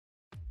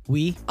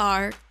We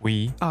are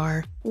We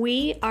are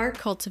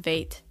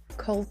cultivate.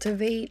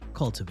 Cultivate.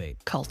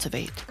 Cultivate.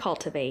 Cultivate.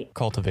 Cultivate.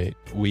 Cultivate.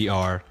 We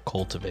are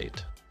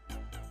Cultivate.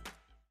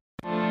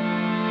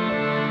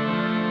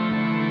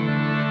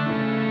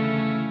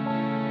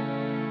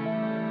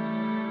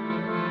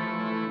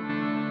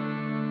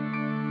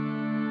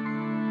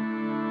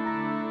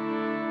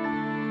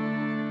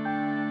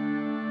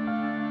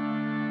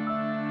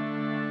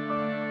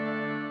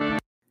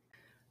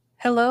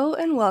 Hello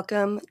and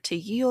welcome to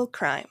Ye Olde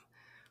Crime,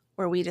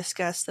 where we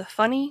discuss the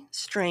funny,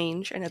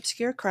 strange, and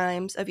obscure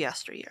crimes of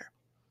yesteryear.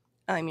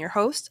 I'm your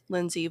host,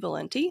 Lindsay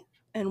Valenti,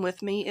 and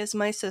with me is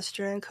my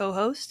sister and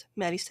co-host,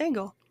 Maddie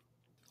Stengel.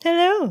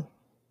 Hello.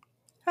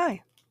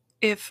 Hi.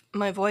 If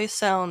my voice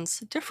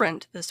sounds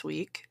different this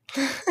week,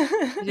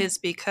 it is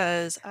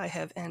because I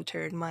have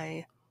entered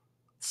my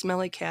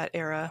smelly cat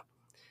era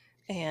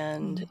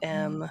and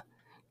am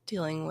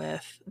dealing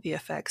with the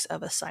effects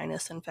of a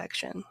sinus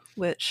infection,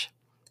 which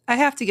I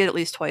have to get at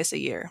least twice a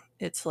year.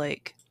 It's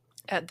like,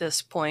 at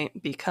this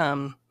point,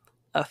 become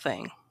a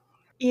thing.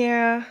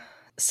 Yeah,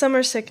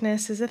 summer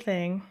sickness is a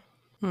thing.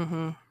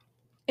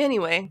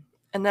 Anyway,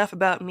 enough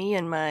about me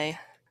and my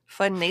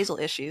fun nasal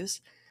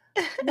issues.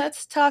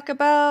 Let's talk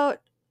about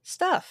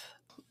stuff.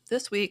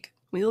 This week,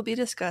 we will be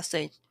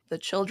discussing the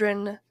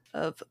Children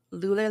of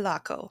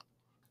Llullaillaco.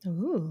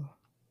 Ooh.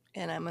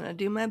 And I'm going to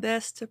do my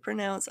best to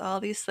pronounce all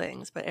these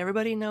things, but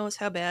everybody knows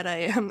how bad I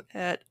am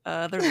at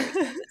the rest,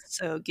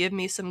 so give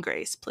me some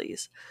grace,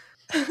 please.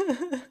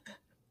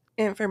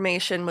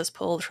 Information was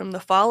pulled from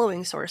the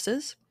following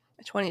sources: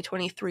 a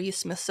 2023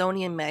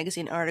 Smithsonian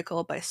Magazine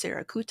article by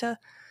Sarah Kuta,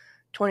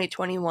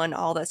 2021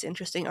 All That's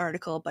Interesting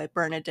article by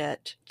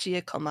Bernadette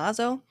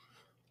Giacomazzo,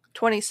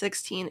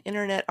 2016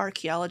 Internet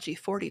Archaeology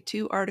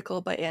 42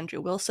 article by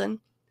Andrew Wilson,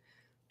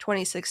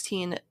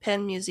 2016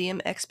 Penn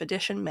Museum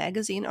Expedition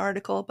Magazine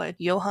article by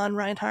Johan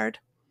Reinhard,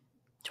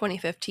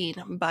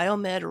 2015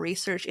 Biomed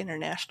Research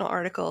International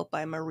article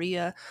by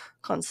Maria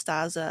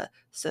Constanza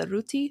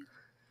Cerruti,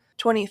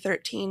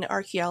 2013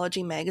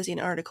 Archaeology Magazine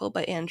article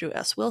by Andrew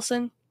S.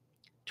 Wilson,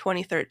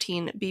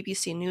 2013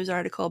 BBC News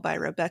article by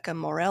Rebecca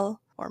Morelle,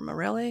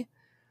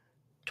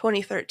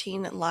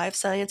 2013 Live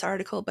Science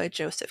article by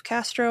Joseph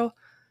Castro,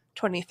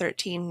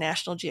 2013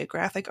 National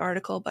Geographic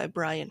article by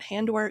Brian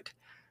Handwerk,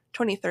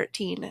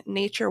 2013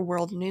 Nature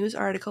World News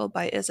article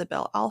by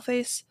Isabel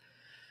Alface,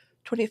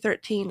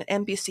 2013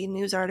 NBC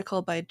News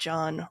article by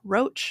John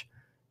Roach,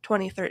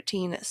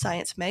 2013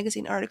 Science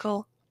Magazine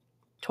article,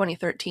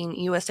 2013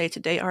 USA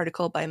Today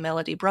article by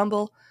Melody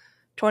Brumble,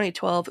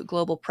 2012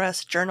 Global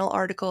Press Journal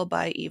article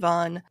by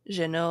Yvonne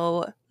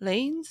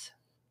Genot-Lanes,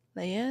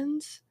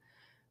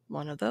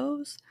 one of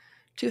those,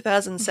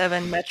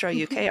 2007 Metro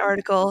UK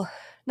article,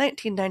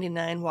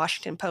 1999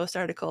 Washington Post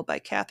article by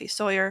Kathy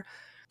Sawyer,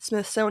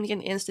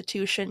 Smithsonian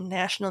Institution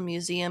National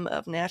Museum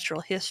of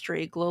Natural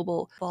History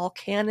Global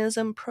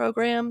Volcanism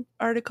Program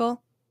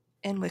article,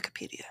 and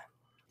Wikipedia.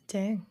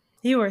 Dang.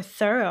 You were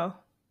thorough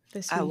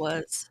this week. I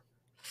was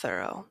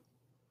thorough.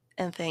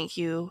 And thank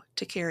you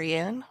to Carrie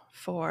Ann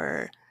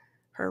for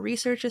her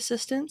research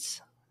assistance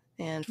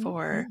and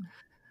for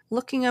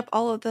looking up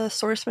all of the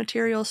source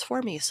materials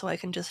for me so I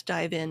can just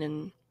dive in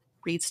and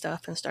read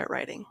stuff and start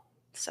writing.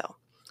 So,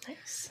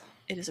 nice.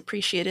 It is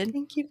appreciated.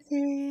 Thank you,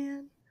 Carrie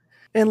Ann.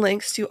 And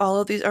links to all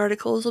of these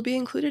articles will be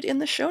included in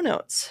the show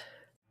notes.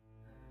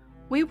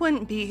 We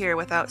wouldn't be here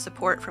without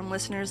support from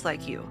listeners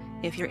like you.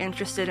 If you're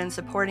interested in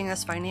supporting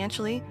us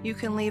financially, you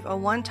can leave a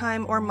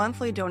one-time or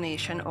monthly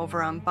donation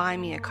over on Buy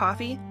Me a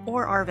Coffee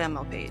or our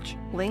Venmo page.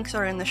 Links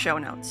are in the show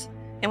notes.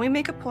 And we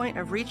make a point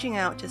of reaching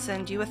out to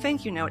send you a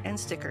thank you note and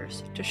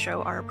stickers to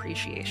show our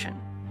appreciation.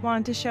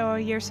 Want to show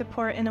your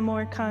support in a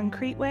more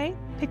concrete way?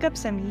 Pick up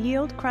some Ye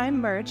Olde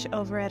Crime merch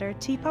over at our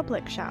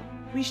TeePublic shop.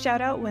 We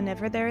shout out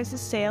whenever there is a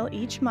sale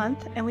each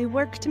month, and we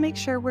work to make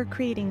sure we're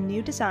creating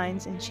new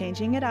designs and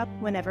changing it up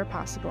whenever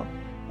possible.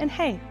 And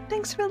hey,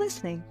 thanks for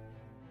listening.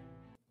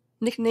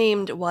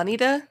 Nicknamed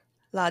Juanita,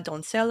 La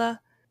Doncella,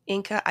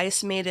 Inca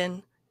Ice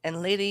Maiden,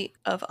 and Lady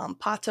of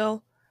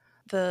Ampato,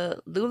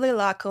 the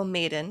Llullaillaco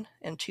maiden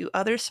and two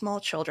other small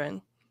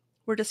children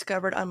were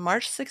discovered on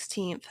March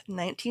 16,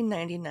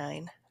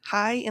 1999,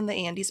 high in the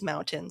Andes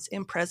Mountains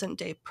in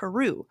present-day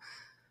Peru,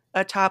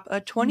 atop a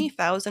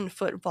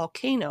 20,000-foot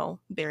volcano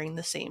bearing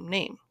the same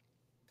name.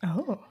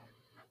 Oh.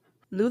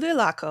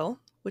 Llullaillaco,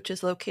 which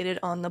is located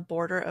on the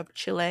border of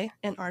Chile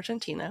and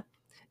Argentina,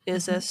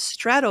 is a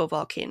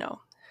stratovolcano,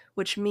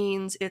 which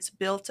means it's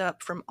built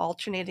up from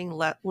alternating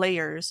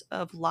layers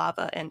of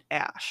lava and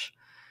ash,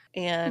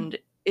 and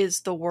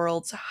is the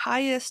world's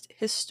highest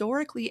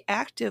historically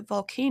active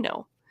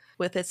volcano,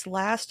 with its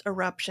last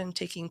eruption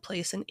taking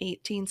place in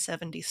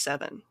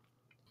 1877.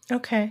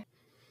 Okay.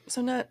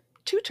 So not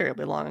too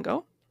terribly long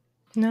ago.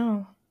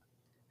 No.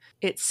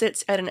 It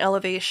sits at an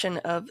elevation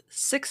of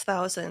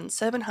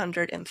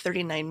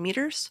 6,739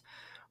 meters,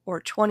 or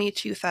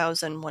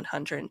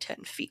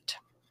 22,110 feet.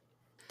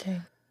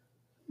 Dang.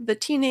 The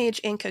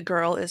teenage Inca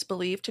girl is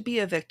believed to be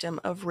a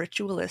victim of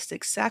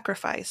ritualistic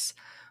sacrifice,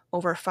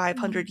 over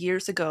 500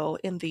 years ago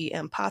in the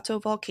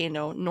Ampato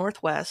volcano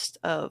northwest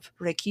of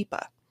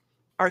Arequipa.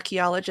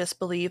 Archaeologists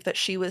believe that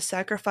she was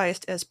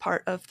sacrificed as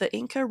part of the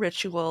Inca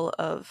ritual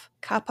of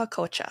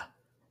Capacocha.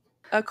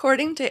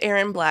 According to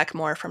Aaron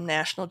Blackmore from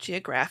National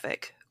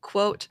Geographic,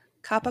 quote,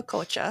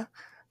 Capacocha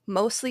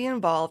mostly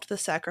involved the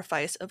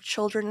sacrifice of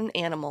children and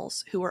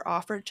animals who were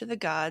offered to the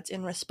gods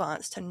in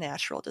response to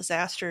natural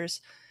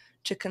disasters,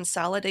 to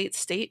consolidate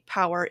state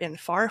power in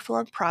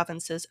far-flung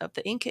provinces of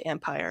the Inca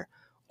Empire,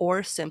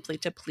 or simply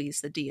to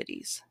please the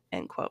deities,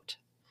 end quote.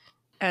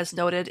 As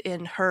noted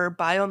in her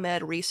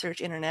Biomed Research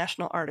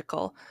International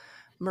article,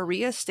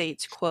 Maria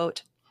states,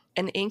 quote,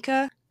 an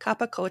Inca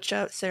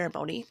Capacocha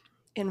ceremony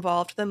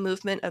involved the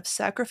movement of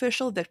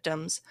sacrificial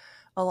victims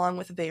along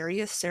with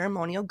various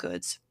ceremonial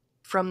goods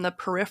from the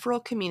peripheral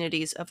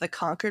communities of the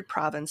conquered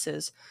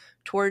provinces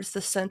towards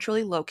the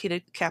centrally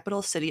located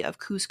capital city of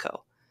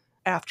Cusco.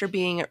 After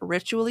being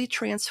ritually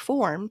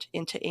transformed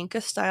into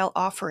Inca-style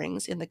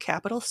offerings in the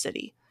capital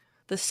city,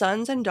 the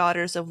sons and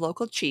daughters of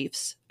local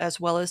chiefs, as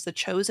well as the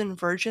chosen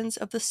virgins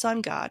of the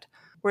sun god,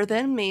 were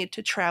then made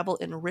to travel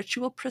in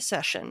ritual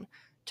procession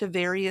to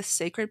various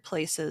sacred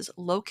places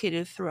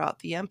located throughout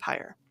the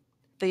empire.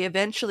 They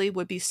eventually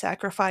would be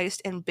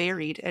sacrificed and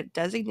buried at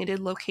designated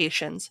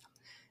locations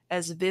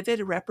as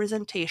vivid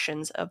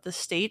representations of the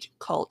state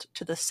cult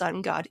to the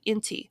sun god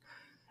Inti,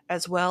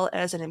 as well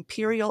as an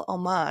imperial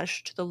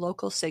homage to the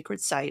local sacred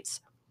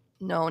sites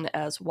known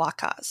as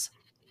wakas,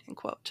 end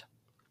quote.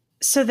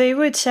 So they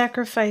would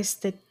sacrifice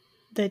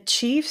the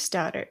chief's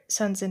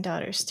sons and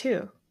daughters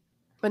too.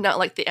 But not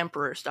like the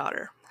emperor's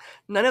daughter.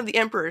 None of the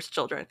emperor's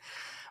children,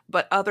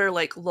 but other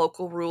like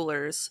local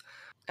rulers.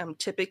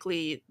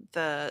 Typically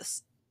the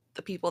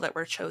people that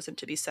were chosen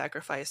to be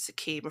sacrificed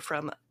came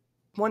from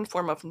one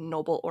form of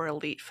noble or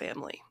elite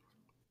family.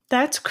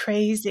 That's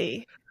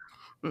crazy.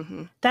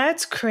 Mm-hmm.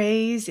 That's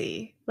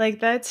crazy. Like,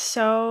 that's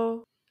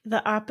so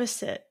the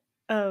opposite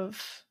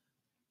of,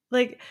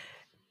 like,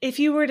 if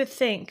you were to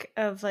think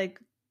of, like,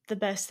 the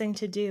best thing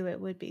to do, it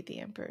would be the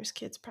emperor's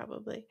kids,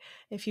 probably,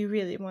 if you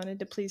really wanted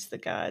to please the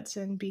gods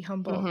and be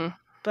humble. Mm-hmm.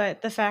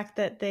 But the fact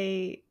that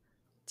they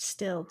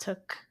still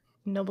took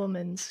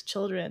noblemen's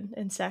children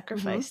and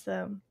sacrificed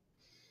them,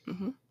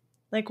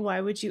 like,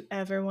 why would you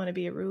ever want to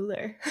be a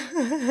ruler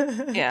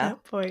at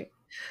that point?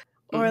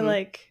 Or,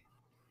 like,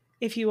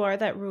 if you are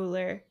that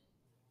ruler,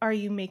 are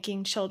you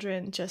making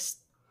children just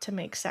to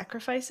make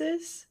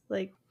sacrifices?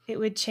 Like, it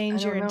would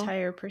change your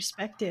entire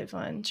perspective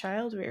on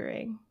child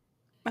rearing.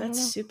 That's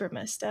super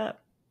messed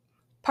up.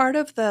 Part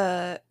of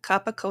the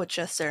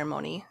Capacocha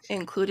ceremony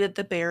included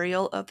the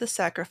burial of the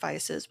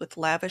sacrifices with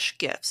lavish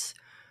gifts,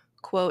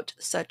 quote,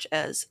 such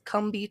as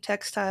kumbi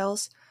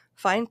textiles,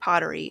 fine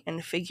pottery,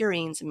 and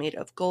figurines made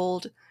of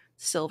gold,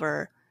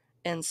 silver,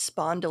 and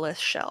spondylus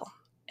shell,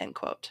 end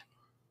quote.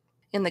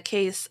 In the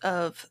case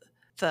of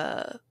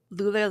the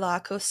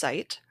Llullaillaco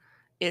site,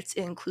 it's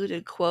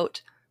included,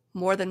 quote,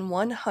 more than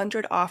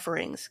 100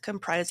 offerings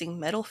comprising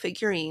metal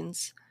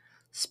figurines,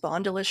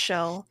 spondylus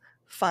shell,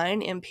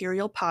 fine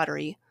imperial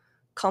pottery,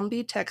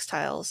 kumbi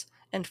textiles,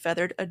 and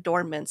feathered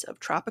adornments of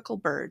tropical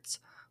birds,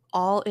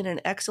 all in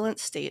an excellent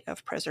state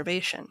of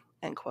preservation,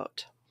 end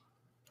quote.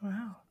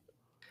 Wow.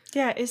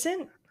 Yeah,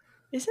 isn't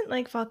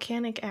like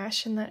volcanic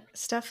ash and that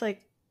stuff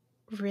like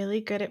really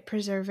good at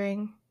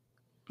preserving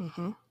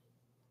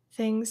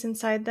things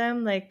inside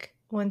them? Like,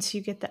 once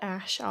you get the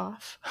ash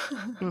off.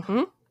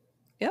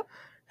 Yep.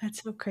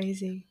 That's so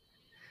crazy.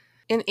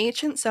 In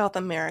ancient South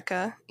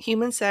America,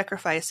 human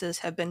sacrifices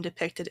have been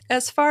depicted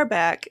as far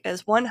back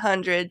as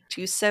 100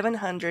 to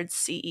 700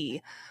 CE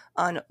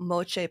on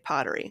moche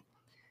pottery,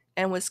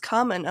 and was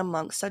common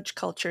among such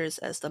cultures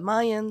as the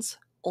Mayans,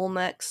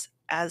 Olmecs,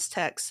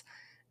 Aztecs,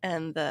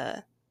 and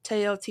the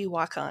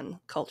Teotihuacan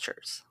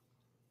cultures.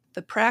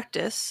 The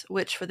practice,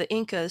 which for the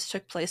Incas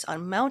took place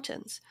on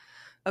mountains,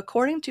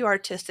 according to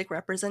artistic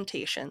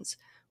representations,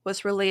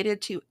 was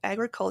related to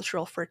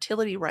agricultural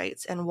fertility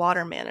rites and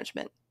water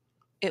management.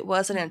 It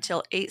wasn't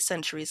until 8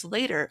 centuries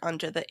later,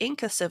 under the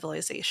Inca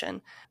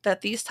civilization,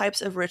 that these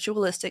types of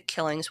ritualistic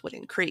killings would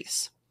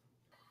increase.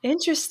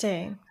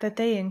 Interesting that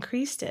they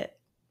increased it.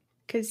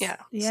 Because,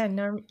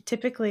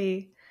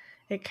 typically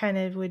it kind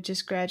of would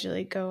just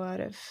gradually go out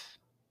of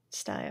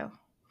style.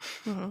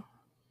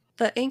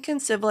 The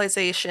Incan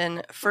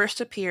civilization first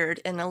appeared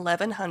in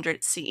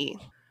 1100 CE.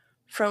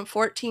 From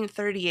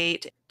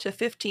 1438 to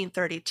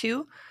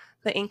 1532,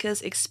 the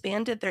Incas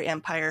expanded their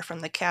empire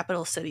from the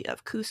capital city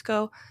of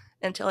Cusco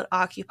until it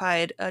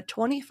occupied a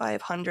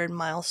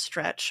 2,500-mile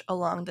stretch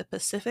along the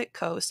Pacific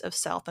coast of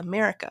South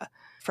America,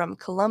 from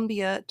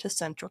Colombia to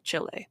central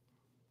Chile.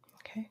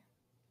 Okay.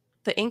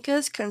 The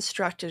Incas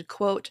constructed,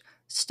 quote,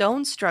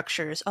 stone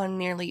structures on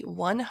nearly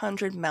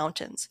 100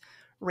 mountains,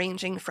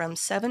 ranging from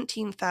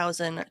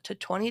 17,000 to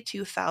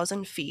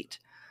 22,000 feet,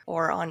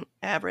 or on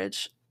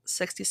average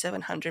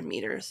 6,700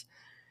 meters.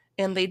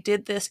 And they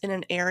did this in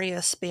an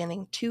area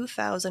spanning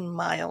 2,000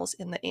 miles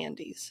in the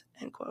Andes,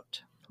 end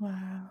quote.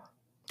 Wow.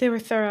 They were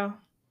thorough.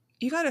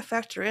 You got to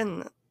factor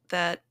in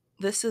that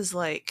this is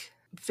like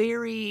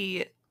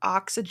very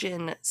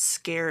oxygen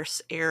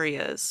scarce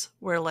areas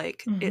where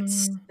like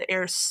the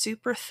air's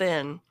super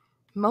thin.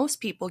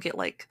 Most people get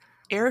like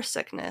air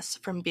sickness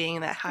from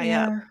being that high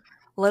up,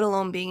 let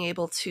alone being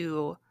able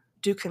to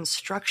do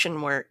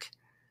construction work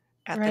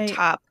at the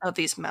top of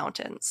these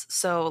mountains.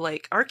 So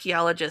like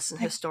archaeologists and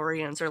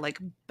historians are like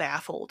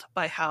baffled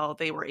by how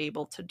they were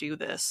able to do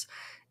this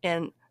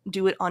and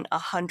do it on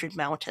 100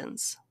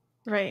 mountains.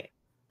 Right.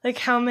 Like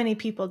how many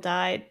people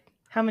died,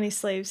 how many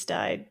slaves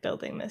died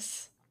building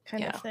this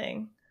kind of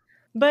thing.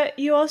 But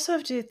you also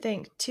have to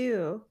think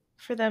too,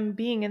 for them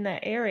being in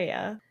that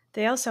area,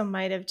 they also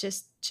might have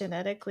just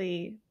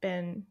genetically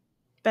been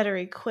better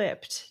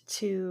equipped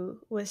to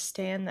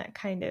withstand that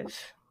kind of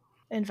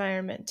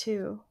environment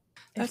too.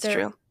 That's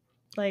true.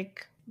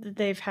 Like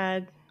they've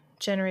had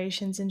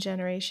generations and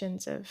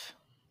generations of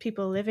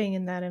people living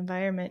in that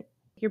environment.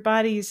 Your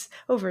bodies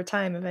over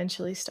time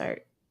eventually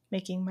start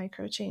making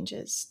micro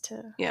changes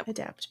to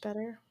adapt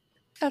better.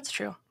 That's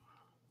true.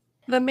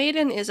 The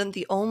maiden isn't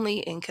the only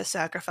Inca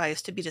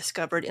sacrifice to be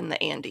discovered in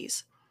the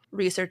Andes.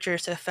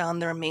 Researchers have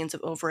found the remains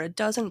of over a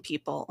dozen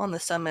people on the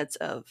summits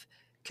of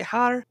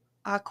Quejar,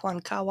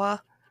 Aconcagua,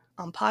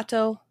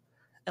 Ampato,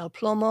 El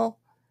Plomo,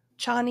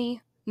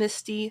 Chani,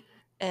 Misti,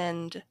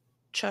 and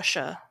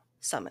Chusha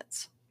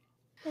summits.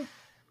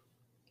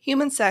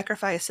 Human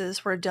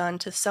sacrifices were done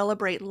to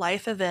celebrate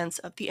life events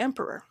of the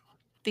emperor.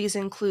 These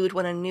include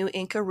when a new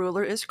Inca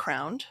ruler is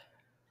crowned,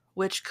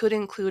 which could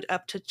include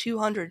up to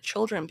 200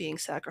 children being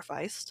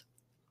sacrificed.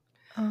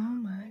 Oh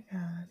my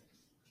God.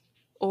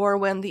 Or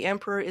when the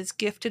emperor is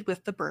gifted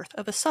with the birth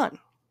of a son.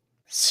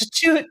 So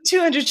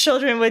 200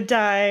 children would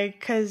die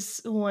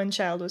because one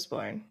child was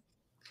born.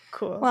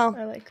 Cool. Well,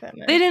 I like that.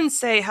 They didn't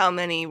say how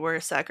many were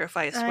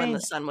sacrificed when the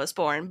son was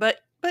born,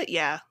 but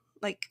yeah,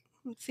 like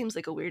it seems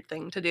like a weird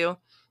thing to do.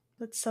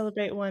 Let's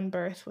celebrate one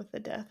birth with the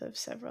death of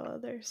several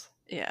others.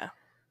 Yeah.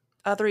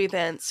 Other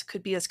events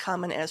could be as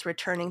common as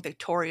returning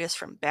victorious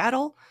from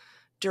battle,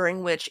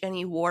 during which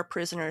any war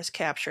prisoners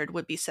captured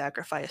would be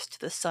sacrificed to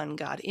the sun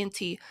god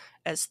Inti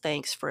as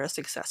thanks for a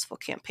successful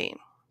campaign.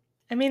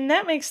 I mean,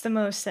 that makes the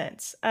most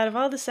sense. Out of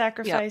all the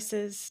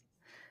sacrifices,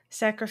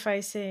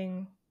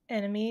 sacrificing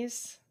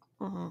enemies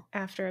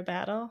after a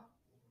battle,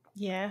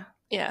 yeah.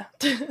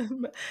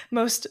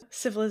 Most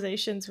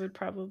civilizations would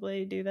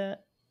probably do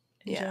that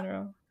in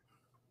general.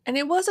 And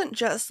it wasn't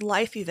just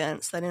life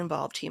events that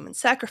involved human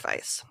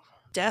sacrifice.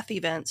 Death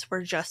events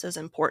were just as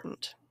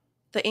important.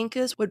 The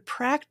Incas would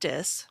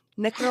practice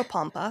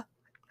necropompa,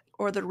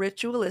 or the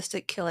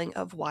ritualistic killing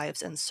of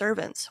wives and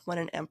servants when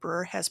an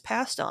emperor has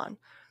passed on,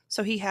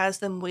 so he has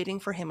them waiting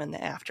for him in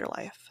the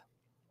afterlife.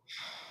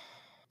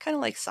 Kind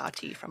of like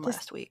Sati from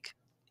last week,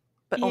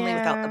 but only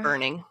without the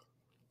burning.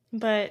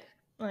 But,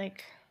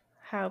 like,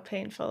 how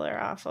painful or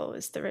awful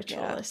was the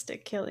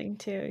ritualistic killing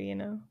too, you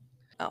know?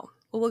 Oh,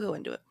 well, we'll go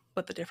into it,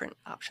 what the different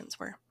options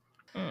were.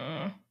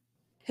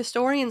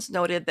 Historians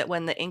noted that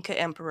when the Inca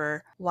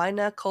emperor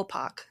Huayna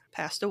Capac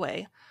passed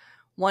away,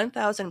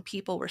 1,000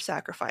 people were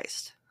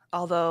sacrificed,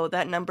 although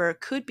that number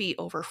could be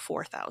over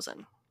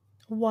 4,000.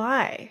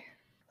 Why?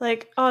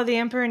 Like, oh, the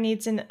emperor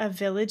needs a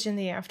village in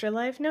the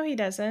afterlife? No, he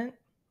doesn't.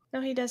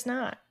 No, he does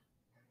not.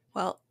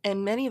 Well,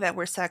 and many that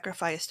were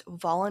sacrificed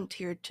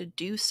volunteered to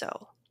do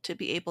so to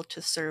be able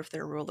to serve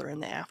their ruler in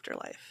the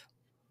afterlife.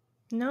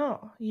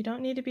 No, you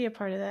don't need to be a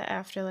part of that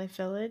afterlife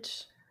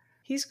village.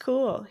 He's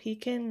cool. He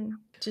can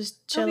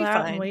just chill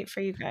out and wait for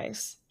you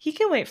guys. He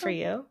can wait for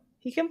you.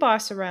 He can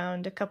boss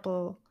around a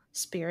couple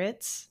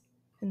spirits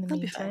in the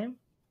meantime.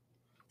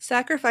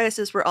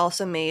 Sacrifices were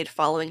also made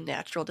following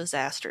natural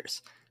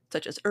disasters,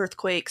 such as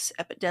earthquakes,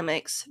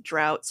 epidemics,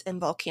 droughts,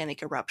 and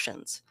volcanic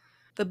eruptions.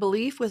 The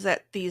belief was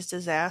that these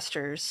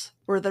disasters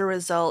were the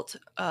result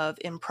of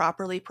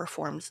improperly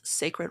performed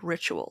sacred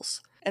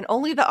rituals, and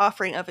only the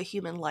offering of a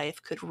human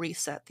life could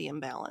reset the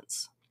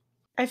imbalance.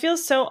 I feel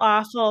so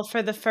awful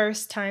for the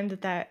first time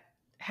that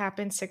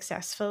happened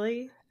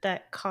successfully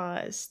that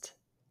caused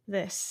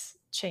this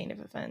chain of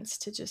events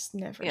to just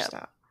never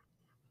stop.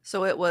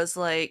 So it was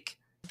like,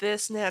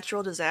 this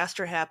natural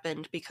disaster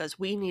happened because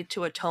we need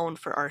to atone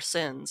for our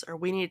sins, or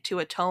we need to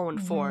atone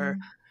for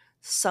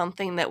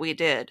something that we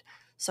did.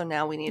 So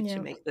now we need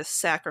to make this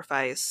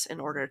sacrifice in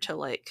order to,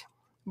 like,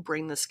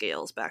 bring the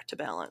scales back to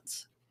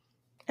balance.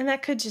 And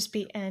that could just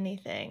be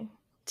anything,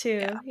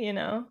 too, you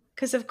know?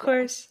 Because, of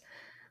course,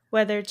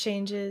 weather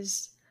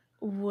changes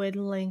would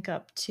link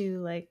up to,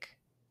 like,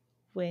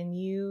 when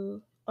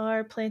you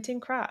are planting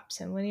crops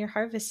and when you're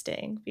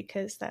harvesting,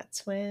 because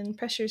that's when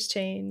pressures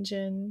change,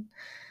 and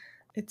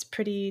it's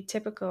pretty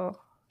typical.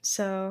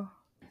 So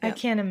I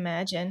can't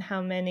imagine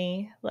how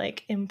many,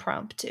 like,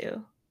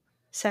 impromptu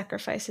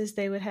sacrifices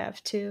they would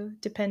have too,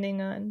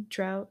 depending on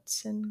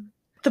droughts and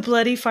the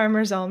Bloody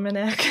Farmer's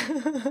Almanac.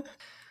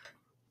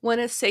 When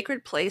a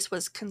sacred place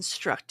was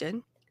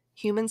constructed,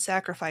 human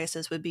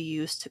sacrifices would be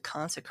used to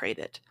consecrate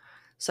it,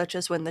 such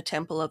as when the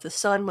Temple of the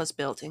Sun was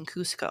built in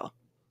Cusco.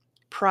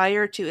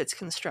 Prior to its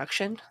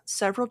construction,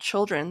 several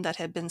children that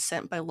had been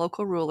sent by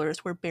local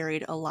rulers were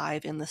buried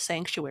alive in the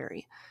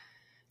sanctuary.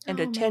 And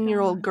Oh a my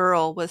 10-year-old God.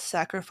 girl was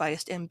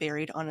sacrificed and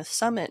buried on a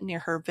summit near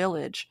her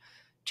village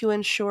to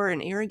ensure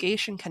an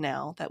irrigation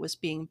canal that was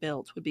being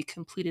built would be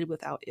completed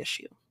without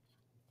issue.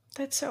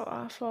 That's so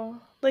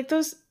awful. Like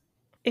those,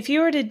 if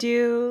you were to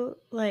do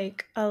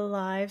like a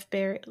live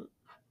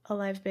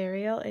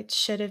burial, it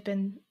should have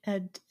been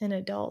an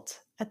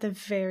adult at the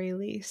very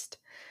least.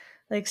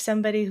 Like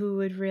somebody who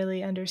would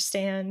really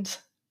understand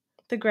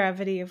the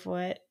gravity of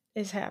what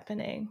is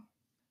happening.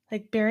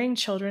 Like burying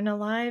children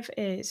alive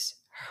is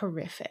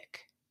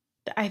horrific.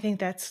 I think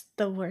that's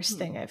the worst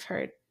thing I've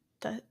heard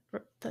that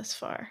thus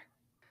far.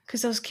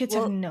 Because those kids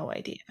have Well, no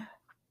idea.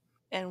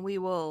 and we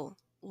will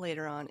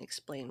later on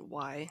explain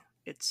why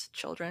it's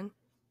children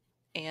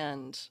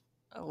and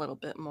a little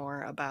bit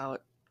more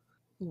about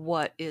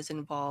what is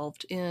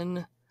involved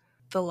in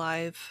the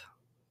live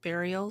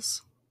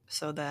burials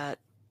so that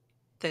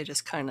they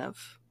just kind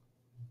of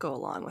go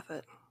along with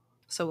it.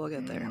 So we'll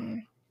get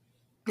there.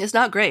 It's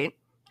not great.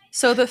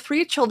 So the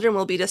 3 children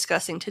we'll be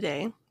discussing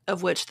today,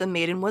 of which the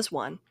maiden was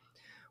one,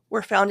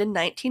 were found in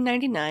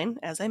 1999,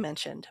 as I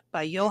mentioned,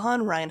 by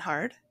Johann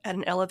Reinhard at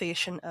an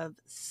elevation of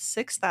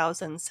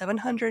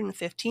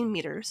 6,715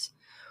 meters,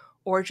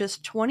 or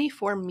just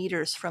 24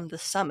 meters from the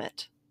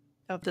summit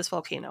of this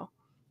volcano,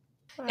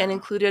 and Wow.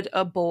 included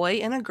a boy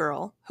and a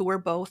girl who were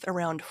both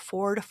around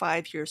 4 to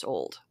 5 years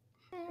old.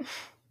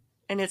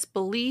 And it's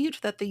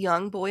believed that the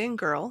young boy and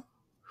girl,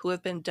 who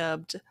have been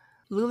dubbed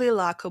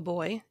Llullaillaco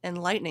Boy and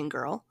Lightning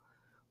Girl,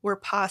 were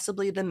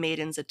possibly the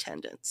maiden's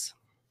attendants.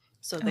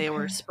 So they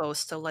were Okay.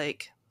 supposed to,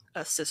 like,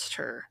 assist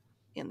her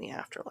in the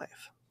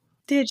afterlife.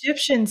 The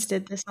Egyptians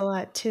did this a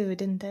lot too,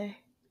 didn't they?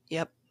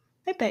 Yep.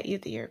 I bet you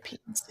the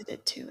Europeans did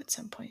it too at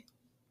some point.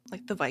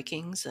 Like the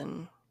Vikings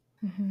and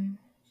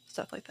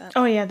stuff like that.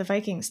 Oh, yeah, the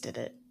Vikings did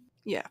it.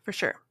 Yeah, for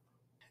sure.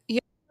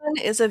 Johann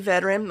is a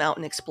veteran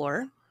mountain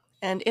explorer,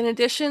 and in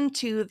addition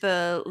to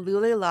the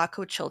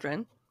Llullaillaco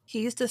children,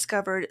 he's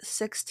discovered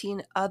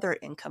 16 other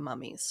Inca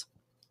mummies.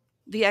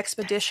 The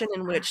expedition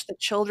in which the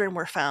children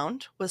were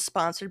found was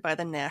sponsored by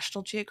the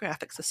National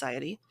Geographic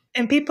Society.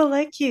 And people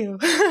like you.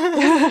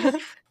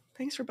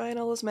 Thanks for buying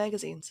all those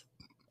magazines.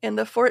 And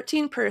the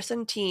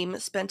 14-person team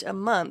spent a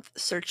month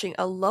searching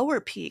a lower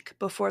peak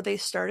before they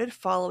started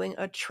following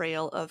a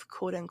trail of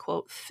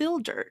quote-unquote fill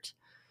dirt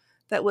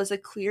that was a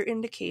clear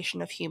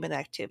indication of human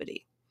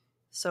activity.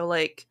 So,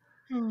 like,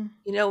 you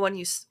know, when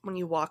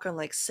you walk on,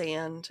 like,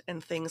 sand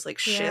and things, like,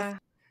 shift, Yeah.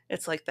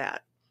 it's like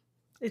that.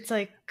 It's,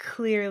 like,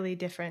 clearly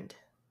different.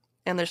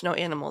 And there's no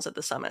animals at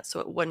the summit,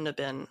 so it wouldn't have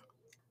been...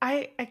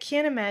 I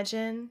can't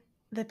imagine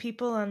the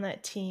people on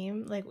that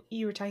team, like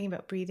you were talking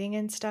about breathing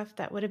and stuff,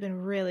 that would have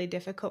been really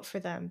difficult for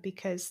them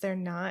because they're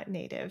not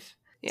native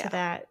to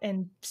that.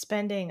 And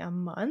spending a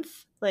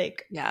month,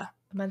 like a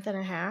month and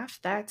a half,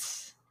 that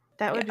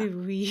would be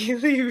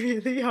really,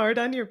 really hard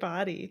on your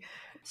body.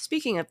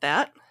 Speaking of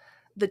that,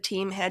 the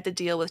team had to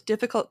deal with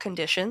difficult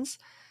conditions,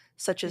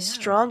 such as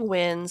strong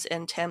winds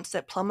and temps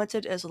that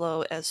plummeted as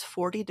low as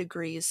 40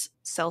 degrees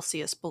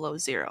Celsius below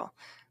zero.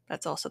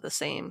 That's also the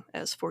same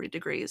as 40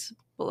 degrees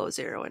below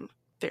zero in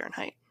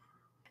Fahrenheit.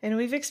 And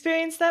we've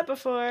experienced that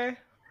before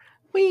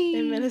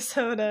in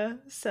Minnesota,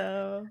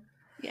 so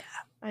yeah,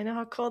 I know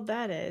how cold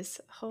that is.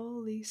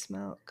 Holy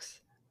smokes.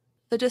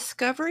 The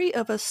discovery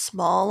of a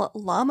small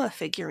llama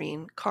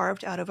figurine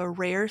carved out of a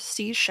rare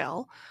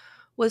seashell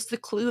was the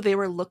clue they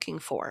were looking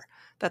for,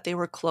 that they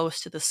were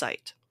close to the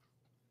site.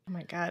 Oh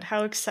my God,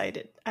 how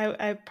excited.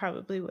 I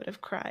probably would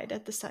have cried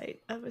at the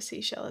sight of a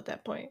seashell at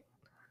that point.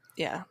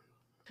 Yeah.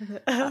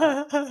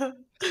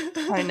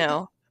 I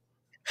know.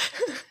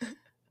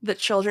 The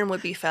children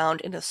would be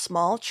found in a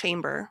small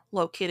chamber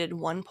located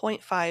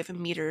 1.5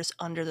 meters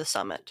under the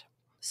summit.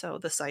 So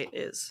the site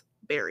is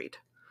buried.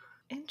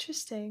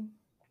 Interesting.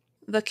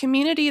 The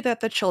community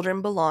that the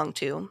children belonged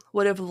to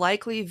would have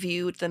likely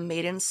viewed the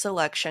maiden's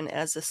selection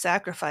as a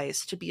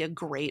sacrifice to be a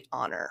great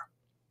honor.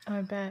 Oh,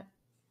 I bet.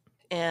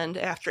 And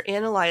after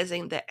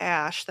analyzing the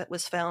ash that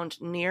was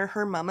found near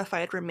her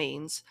mummified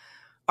remains,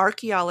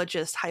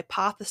 archaeologists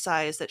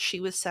hypothesized that she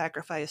was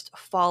sacrificed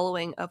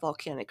following a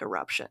volcanic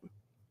eruption.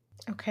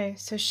 Okay,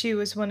 so she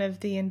was one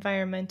of the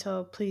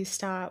environmental, please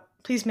stop,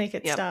 please make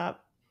it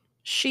stop.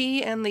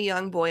 She and the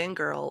young boy and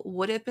girl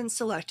would have been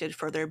selected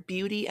for their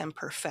beauty and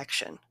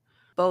perfection.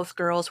 Both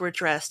girls were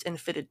dressed in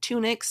fitted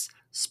tunics,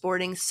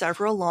 sporting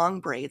several long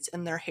braids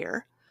in their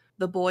hair.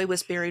 The boy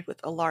was buried with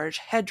a large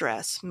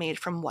headdress made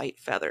from white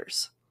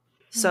feathers.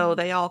 So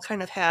they all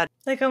kind of had...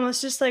 like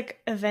almost just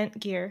like event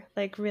gear,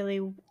 like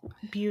really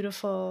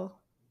beautiful.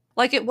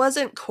 Like it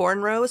wasn't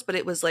cornrows, but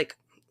it was like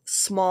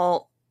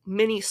small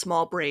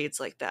braids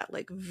like that.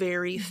 Like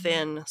very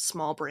thin,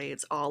 small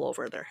braids all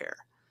over their hair.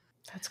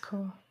 That's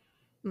cool.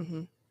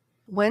 Mm-hmm.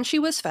 When she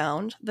was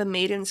found, the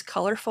maiden's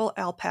colorful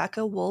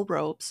alpaca wool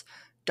robes,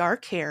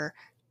 dark hair,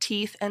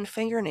 teeth, and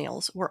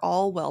fingernails were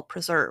all well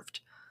preserved.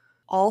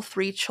 All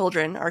 3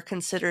 children are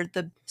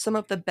considered some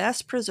of the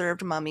best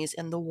preserved mummies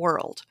in the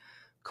world.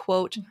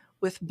 Quote,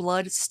 with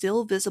blood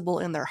still visible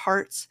in their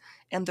hearts,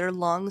 and their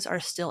lungs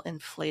are still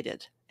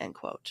inflated, end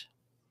quote.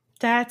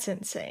 That's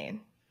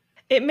insane.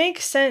 It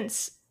makes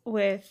sense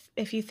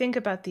if you think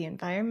about the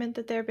environment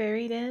that they're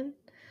buried in,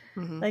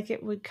 Mm-hmm. like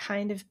it would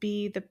kind of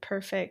be the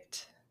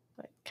perfect,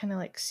 kind of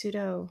like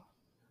pseudo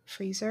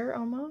freezer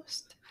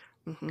almost,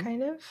 Mm-hmm.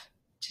 kind of,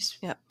 just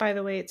Yep. by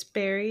the way it's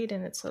buried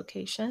and its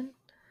location.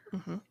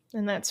 Mm-hmm.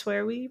 And that's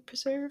where we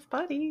preserve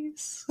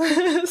bodies.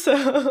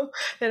 So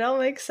it all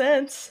makes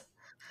sense.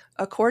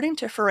 According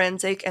to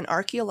forensic and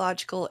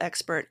archaeological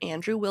expert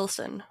Andrew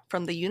Wilson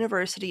from the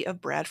University of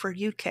Bradford,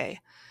 UK,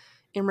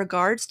 in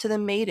regards to the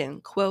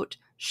maiden, quote,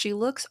 "She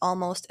looks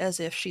almost as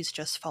if she's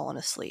just fallen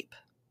asleep,"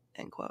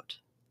 end quote.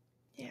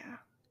 Yeah.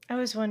 I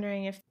was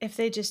wondering if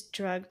they just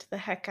drugged the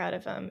heck out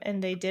of them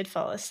and they did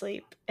fall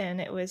asleep and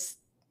it was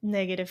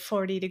negative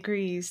 40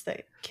 degrees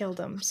that killed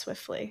them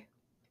swiftly.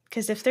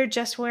 Because if they're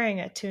just wearing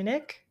a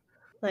tunic,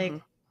 Mm-hmm.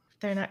 like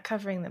they're not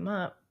covering them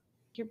up,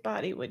 your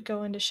body would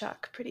go into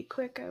shock pretty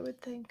quick, I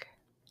would think.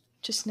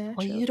 Just Well, you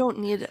naturally. don't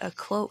need a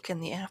cloak in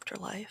the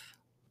afterlife.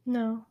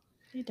 No,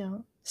 you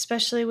don't.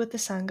 Especially with the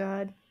sun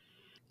god.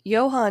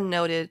 Johann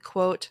noted,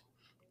 quote,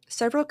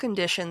 "Several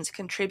conditions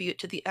contribute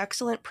to the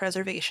excellent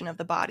preservation of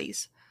the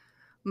bodies.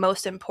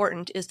 Most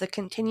important is the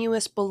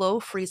continuous below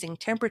freezing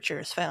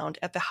temperatures found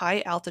at the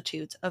high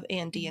altitudes of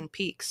Andean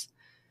peaks.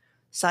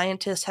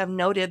 Scientists have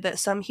noted that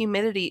some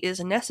humidity is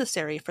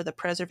necessary for the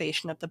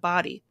preservation of the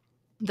body.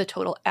 The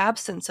total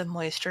absence of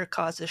moisture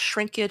causes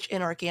shrinkage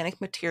and organic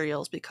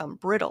materials become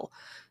brittle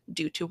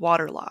due to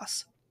water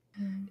loss.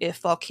 If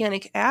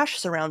volcanic ash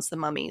surrounds the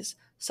mummies,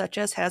 such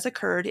as has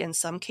occurred in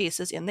some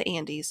cases in the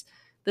Andes,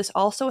 this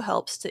also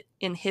helps to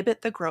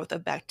inhibit the growth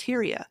of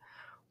bacteria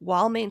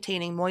while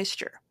maintaining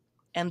moisture.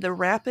 And the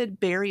rapid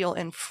burial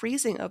and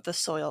freezing of the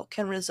soil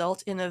can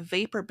result in a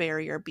vapor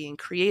barrier being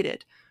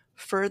created,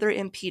 further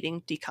impeding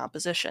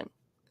decomposition.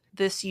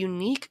 This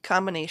unique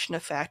combination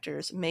of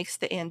factors makes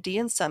the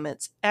Andean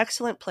summits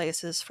excellent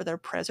places for their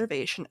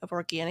preservation of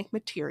organic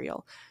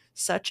material,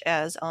 such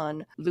as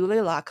on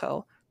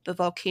Llullaillaco, the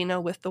volcano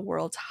with the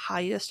world's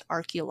highest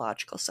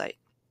archaeological site."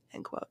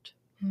 End quote.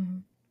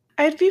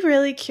 I'd be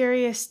really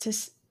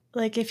curious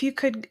like, if you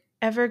could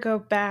ever go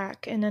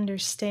back and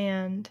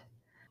understand,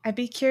 I'd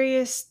be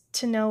curious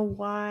to know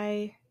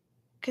why,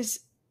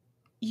 because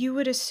you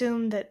would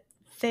assume that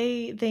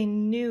they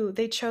knew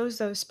they chose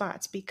those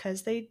spots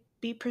because they'd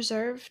be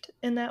preserved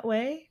in that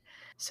way.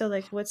 So,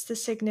 like, what's the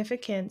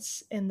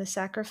significance in the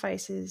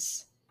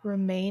sacrifices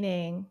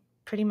remaining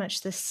pretty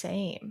much the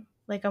same,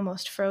 like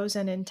almost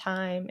frozen in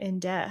time in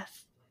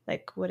death?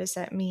 Like, what does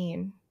that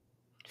mean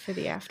for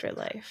the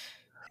afterlife?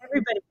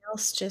 Everybody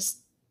else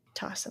just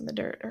toss in the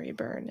dirt or you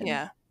burn. And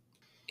Yeah.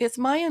 It's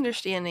my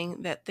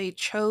understanding that they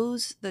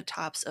chose the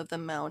tops of the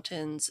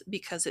mountains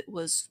because it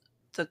was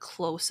the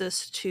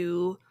closest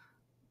to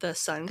the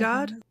sun the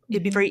god. God.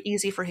 It'd be very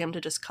easy for him to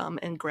just come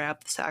and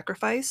grab the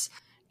sacrifice.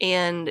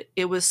 And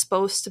it was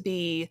supposed to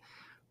be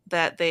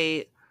that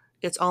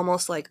it's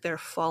almost like they're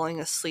falling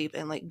asleep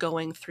and like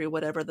going through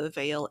whatever the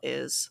veil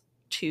is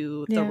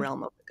to the Yeah,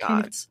 realm of the kind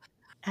of gods.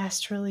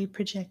 astrally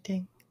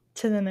projecting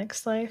to the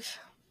next life.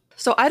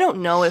 So I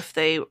don't know if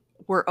they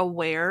were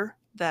aware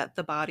that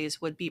the bodies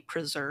would be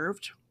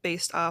preserved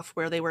based off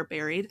where they were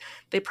buried.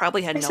 They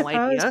probably had I no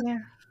suppose, idea, yeah.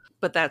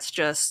 but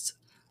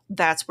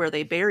that's where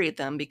they buried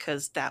them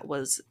because that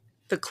was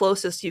the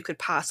closest you could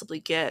possibly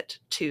get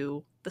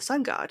to the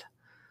sun god.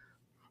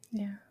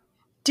 Yeah.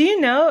 Do you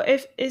know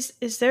if is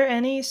there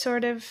any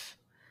sort of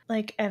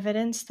like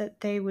evidence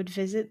that they would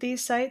visit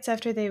these sites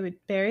after they would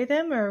bury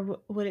them, or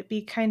would it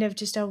be kind of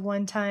just a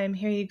one time,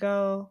 here you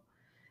go,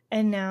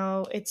 and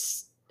now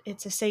it's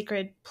a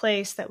sacred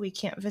place that we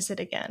can't visit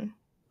again?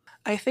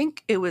 I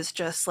think it was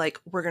just like,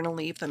 we're going to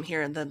leave them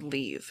here and then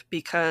leave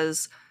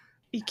because,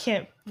 You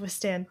can't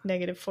withstand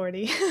negative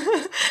 40.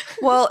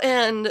 well,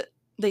 and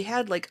they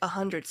had like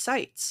 100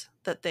 sites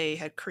that they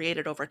had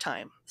created over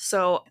time.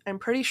 So I'm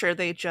pretty sure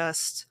they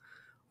just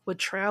would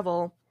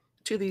travel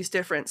to these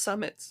different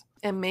summits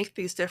and make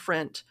these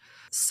different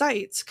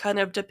sites kind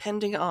of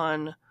depending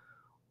on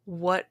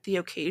what the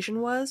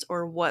occasion was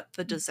or what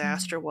the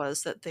disaster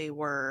was that they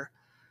were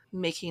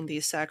making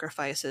these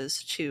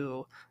sacrifices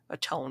to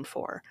atone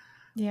for.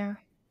 Yeah.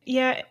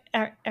 Yeah,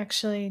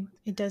 actually,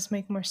 it does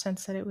make more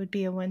sense that it would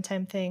be a one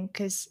time thing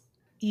because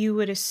you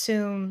would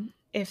assume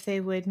if they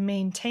would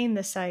maintain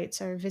the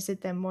sites or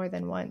visit them more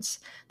than once,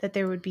 that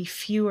there would be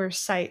fewer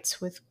sites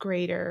with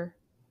greater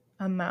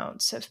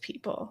amounts of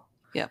people.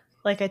 Yep.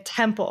 Like a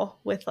temple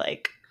with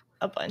like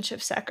a bunch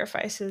of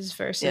sacrifices Yep.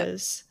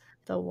 versus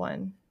the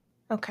one.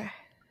 Okay.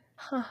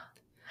 Huh.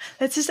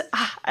 That's just,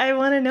 I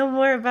want to know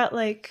more about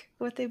like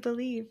what they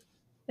believe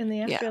in the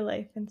Yeah.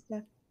 afterlife and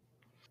stuff.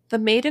 The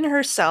maiden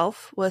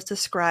herself was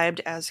described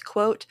as,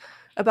 quote,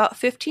 about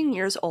 15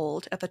 years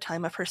old at the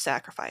time of her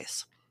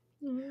sacrifice.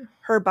 Mm.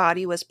 Her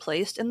body was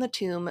placed in the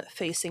tomb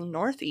facing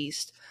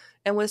northeast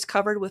and was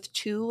covered with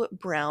 2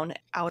 brown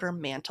outer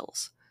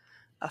mantles.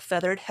 A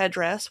feathered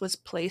headdress was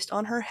placed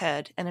on her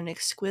head and an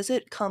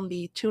exquisite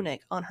Kumbi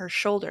tunic on her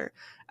shoulder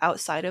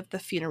outside of the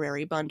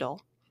funerary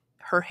bundle.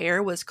 Her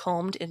hair was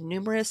combed in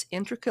numerous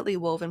intricately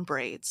woven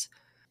braids.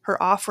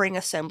 Her offering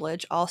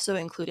assemblage also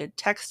included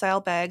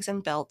textile bags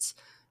and belts,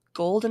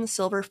 gold and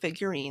silver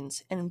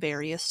figurines, and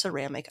various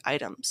ceramic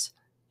items,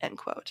 end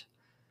quote.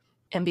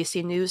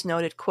 NBC News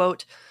noted,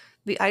 quote,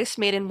 the Ice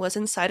Maiden was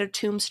inside a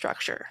tomb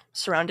structure,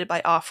 surrounded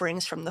by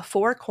offerings from the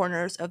four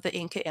corners of the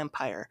Inca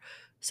Empire,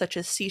 such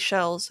as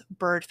seashells,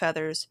 bird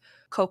feathers,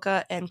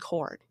 coca, and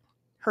corn.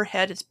 Her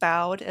head is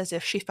bowed as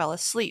if she fell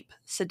asleep,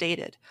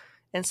 sedated,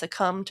 and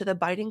succumbed to the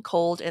biting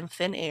cold and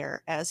thin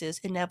air, as is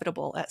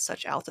inevitable at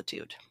such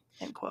altitude,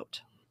 end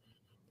quote.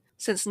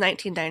 Since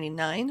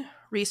 1999,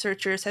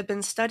 researchers have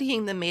been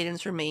studying the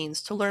maiden's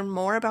remains to learn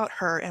more about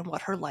her and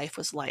what her life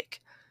was like.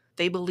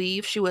 They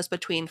believe she was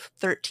between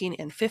 13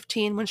 and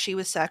 15 when she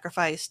was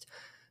sacrificed,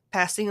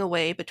 passing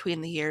away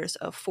between the years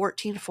of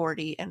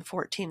 1440 and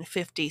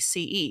 1450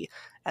 CE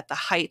at the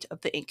height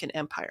of the Incan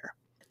Empire.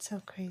 It's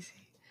so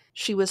crazy.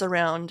 She was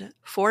around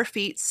 4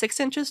 feet 6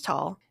 inches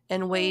tall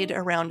and weighed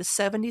around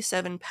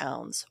 77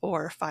 pounds,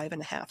 or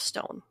 5.5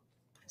 stone.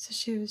 So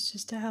she was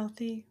just a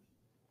healthy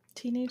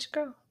teenage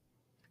girl.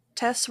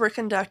 Tests were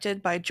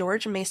conducted by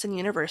George Mason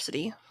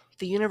University,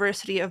 the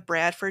University of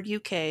Bradford,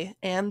 UK,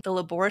 and the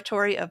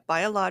Laboratory of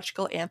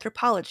Biological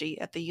Anthropology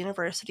at the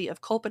University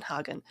of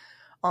Copenhagen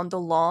on the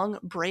long,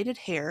 braided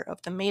hair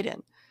of the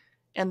maiden,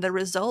 and the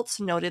results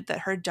noted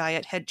that her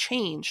diet had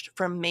changed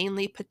from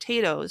mainly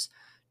potatoes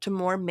to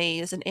more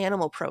maize and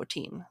animal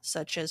protein,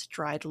 such as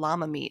dried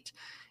llama meat,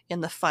 in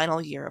the final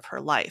year of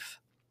her life,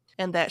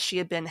 and that she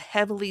had been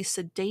heavily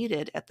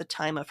sedated at the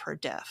time of her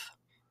death.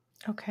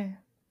 Okay.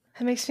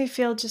 That makes me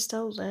feel just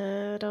a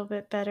little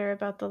bit better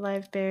about the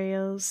live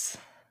burials,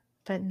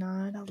 but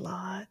not a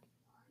lot.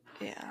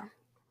 Yeah.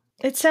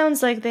 It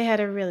sounds like they had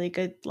a really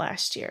good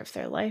last year of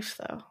their life,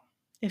 though,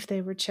 if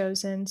they were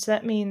chosen. So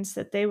that means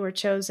that they were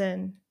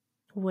chosen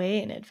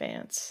way in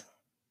advance.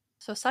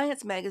 So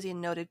Science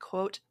magazine noted,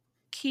 quote,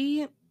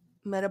 key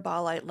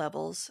metabolite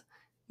levels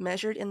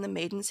measured in the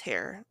maiden's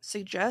hair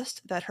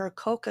suggest that her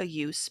coca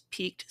use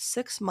peaked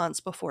 6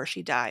 months before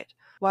she died,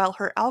 while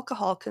her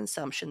alcohol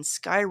consumption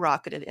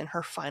skyrocketed in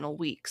her final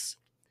weeks.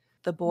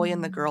 The boy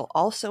and the girl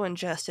also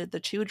ingested the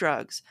two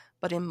drugs,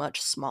 but in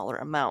much smaller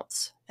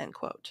amounts, end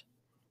quote.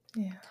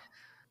 Yeah.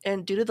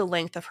 And due to the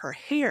length of her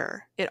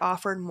hair, it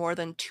offered more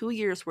than 2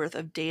 years' worth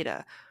of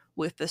data,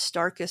 with the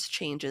starkest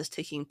changes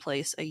taking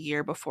place a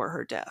year before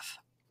her death.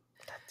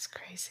 That's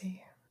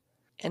crazy.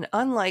 And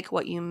unlike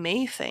what you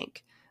may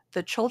think,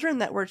 the children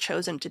that were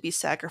chosen to be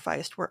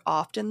sacrificed were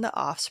often the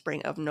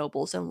offspring of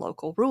nobles and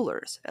local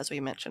rulers, as we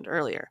mentioned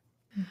earlier.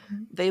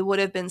 Mm-hmm. They would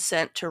have been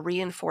sent to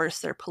reinforce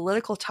their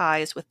political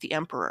ties with the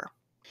emperor.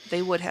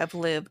 They would have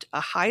lived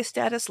a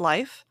high-status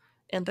life,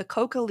 and the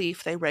coca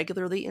leaf they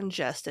regularly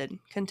ingested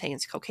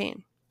contains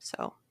cocaine.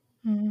 So,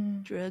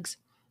 drugs.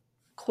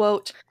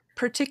 Quote,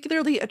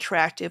 particularly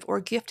attractive or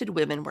gifted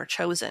women were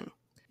chosen.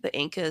 The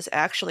Incas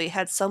actually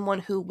had someone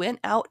who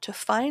went out to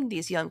find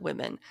these young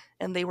women,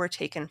 and they were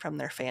taken from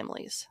their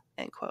families,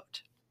 end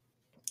quote.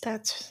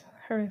 That's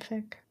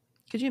horrific.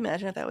 Could you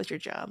imagine if that was your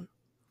job?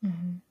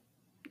 Mm-hmm.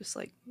 Just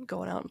like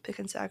going out and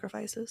picking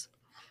sacrifices?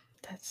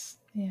 That's,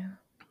 yeah.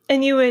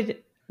 And you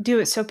would do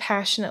it so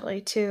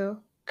passionately, too,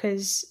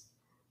 because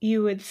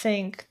you would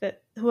think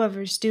that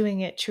whoever's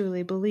doing it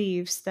truly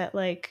believes that,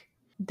 like,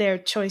 their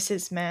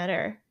choices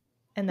matter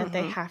and that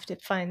they have to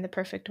find the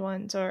perfect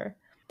ones, or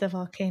the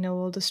volcano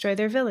will destroy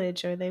their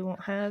village, or they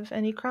won't have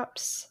any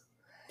crops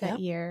that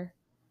year.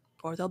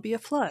 Or there'll be a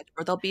flood,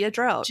 or there'll be a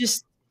drought.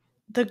 Just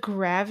the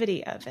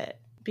gravity of it,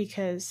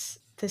 because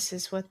this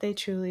is what they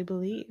truly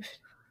believed.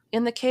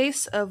 In the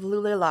case of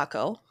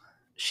Llullaillaco,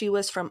 she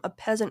was from a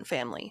peasant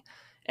family,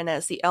 and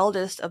as the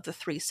eldest of the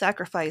 3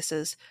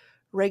 sacrifices,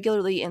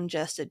 regularly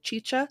ingested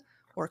chicha,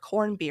 or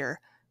corn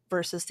beer,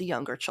 versus the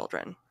younger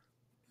children.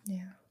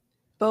 Yeah.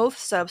 Both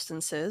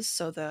substances,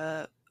 so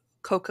the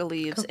coca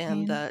leaves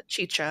and the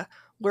chicha,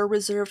 were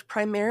reserved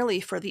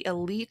primarily for the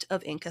elite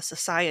of Inca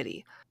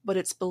society, but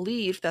it's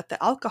believed that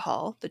the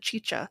alcohol, the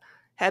chicha,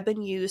 had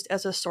been used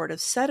as a sort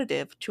of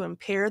sedative to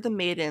impair the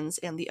maidens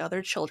and the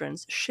other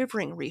children's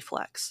shivering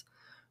reflex,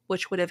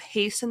 which would have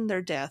hastened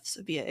their deaths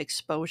via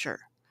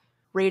exposure.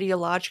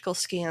 Radiological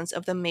scans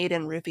of the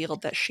maiden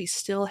revealed that she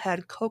still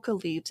had coca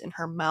leaves in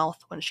her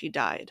mouth when she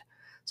died.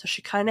 So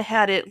she kind of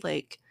had it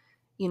like,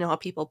 you know how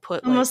people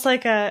put almost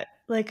like a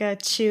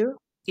chew?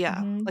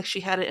 Yeah, like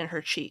she had it in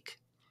her cheek.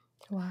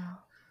 Wow.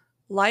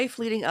 Life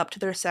leading up to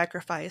their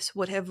sacrifice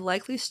would have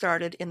likely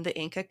started in the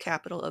Inca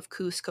capital of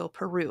Cusco,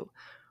 Peru,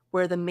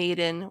 where the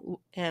maiden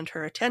and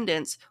her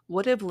attendants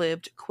would have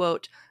lived,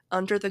 quote,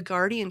 under the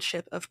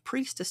guardianship of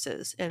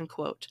priestesses, end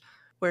quote,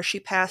 where she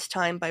passed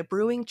time by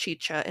brewing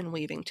chicha and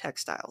weaving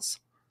textiles.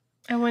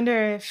 I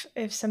wonder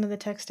if some of the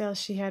textiles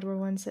she had were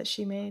ones that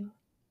she made.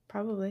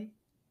 Probably.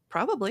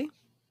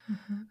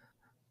 Mm-hmm.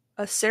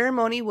 A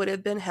ceremony would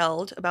have been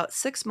held about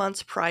 6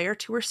 months prior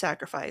to her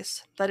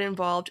sacrifice that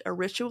involved a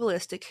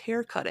ritualistic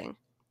hair cutting.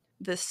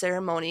 This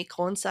ceremony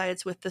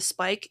coincides with the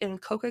spike in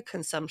coca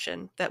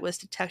consumption that was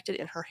detected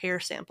in her hair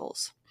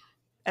samples.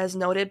 As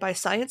noted by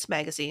Science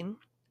magazine,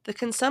 the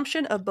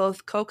consumption of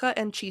both coca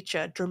and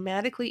chicha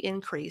dramatically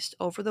increased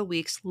over the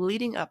weeks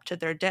leading up to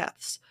their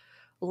deaths,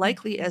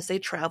 likely as they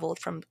traveled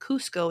from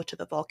Cusco to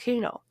the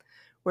volcano,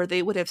 where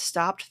they would have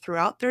stopped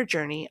throughout their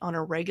journey on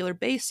a regular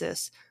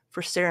basis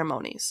for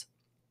ceremonies.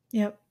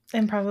 Yep.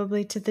 And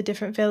probably to the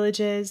different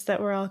villages that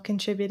were all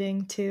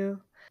contributing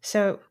to.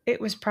 So it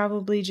was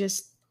probably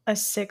just a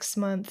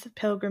 6-month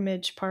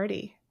pilgrimage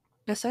party.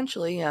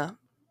 Essentially, yeah.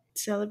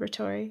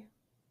 Celebratory.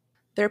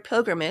 Their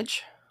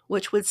pilgrimage,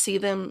 which would see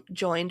them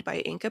joined by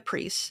Inca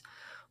priests,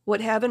 would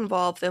have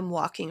involved them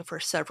walking for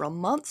several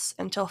months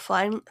until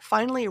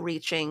finally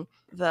reaching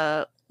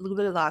the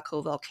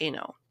Llullaillaco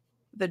volcano.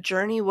 The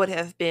journey would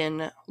have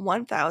been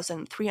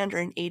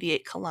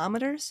 1,388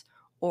 kilometers,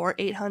 or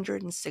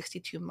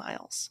 862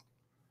 miles.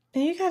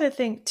 And you got to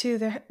think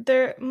too,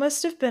 there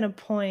must have been a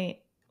point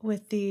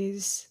with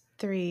these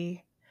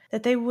three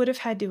that they would have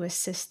had to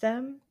assist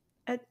them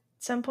at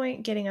some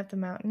point getting up the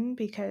mountain,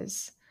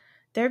 because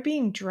they're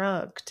being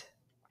drugged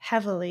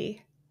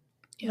heavily,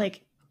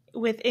 like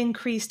with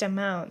increased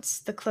amounts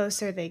the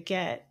closer they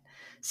get.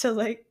 So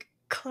like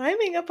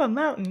climbing up a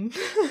mountain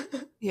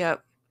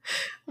Yep.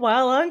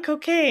 while on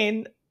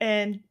cocaine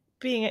and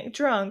being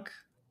drunk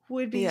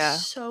would be Yeah.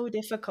 so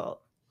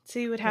difficult. So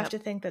you would have Yep. to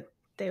think that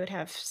they would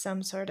have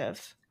some sort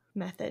of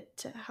method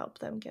to help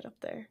them get up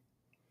there.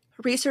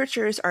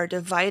 Researchers are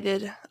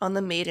divided on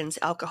the maiden's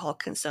alcohol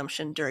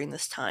consumption during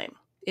this time.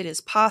 It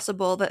is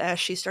possible that as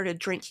she started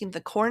drinking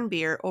the corn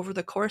beer over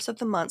the course of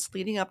the months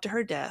leading up to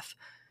her death,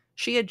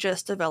 she had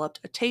just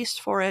developed a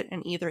taste for it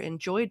and either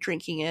enjoyed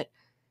drinking it,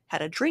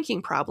 had a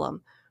drinking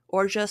problem,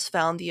 or just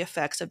found the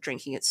effects of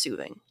drinking it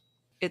soothing.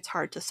 It's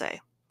hard to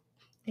say.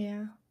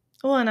 Yeah.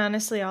 Well, and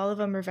honestly, all of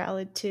them are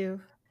valid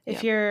too.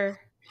 If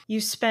you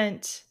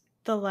spent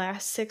the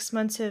last 6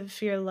 months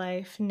of your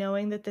life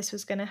knowing that this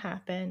was going to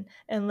happen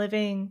and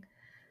living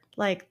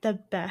like the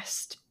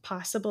best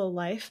possible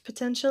life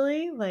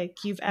potentially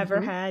like you've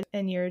ever had,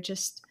 and you're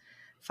just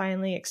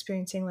finally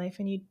experiencing life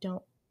and you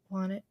don't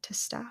want it to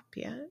stop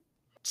yet.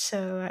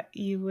 So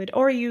you would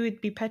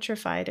be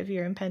petrified of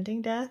your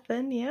impending death,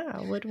 and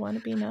I would want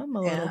to be numb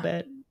a little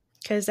bit,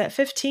 because at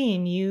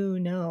 15 you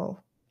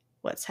know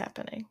what's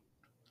happening.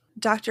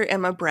 Dr.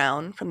 Emma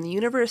Brown from the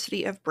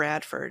University of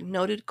Bradford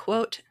noted,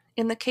 quote,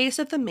 "In the case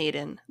of the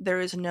maiden, there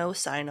is no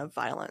sign of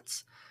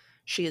violence.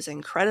 She is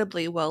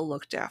incredibly well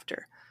looked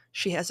after.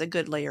 She has a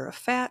good layer of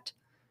fat.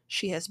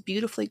 She has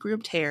beautifully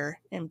groomed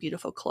hair and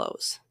beautiful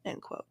clothes,"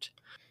 end quote.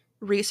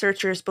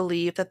 Researchers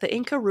believe that the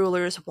Inca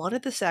rulers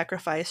wanted the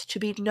sacrifice to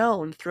be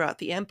known throughout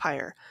the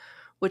empire,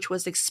 which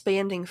was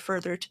expanding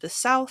further to the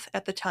south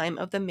at the time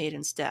of the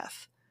maiden's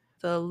death.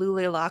 The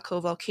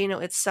Llullaillaco volcano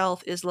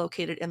itself is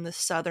located in the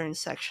southern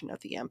section of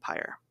the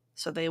empire,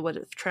 so they would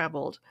have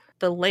traveled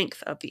the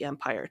length of the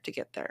empire to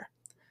get there.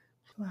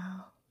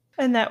 Wow.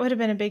 And that would have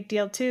been a big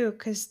deal too,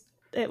 because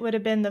it would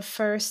have been the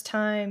first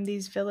time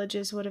these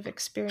villages would have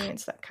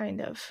experienced that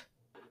kind of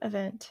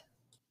event,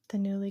 the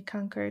newly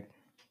conquered.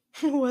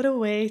 What a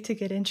way to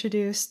get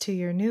introduced to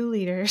your new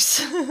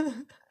leaders.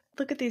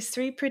 Look at these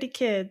 3 pretty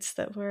kids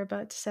that we're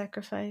about to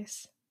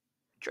sacrifice.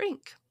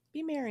 Drink,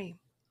 be merry.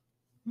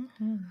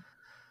 Mm-hmm.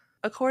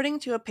 According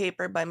to a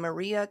paper by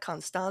Maria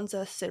Constanza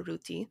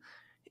Cerruti,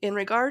 in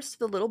regards to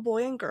the little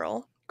boy and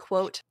girl,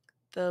 quote,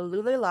 "The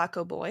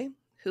Llullaillaco boy,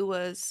 who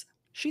was,"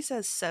 she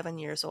says 7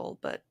 years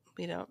old, but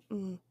we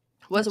don't,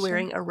 was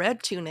wearing a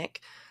red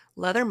tunic,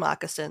 leather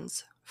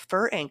moccasins,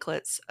 fur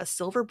anklets, a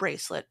silver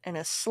bracelet, and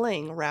a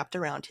sling wrapped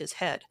around his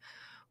head,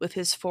 with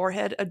his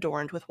forehead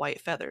adorned with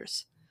white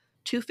feathers.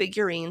 2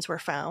 figurines were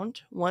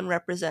found, one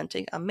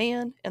representing a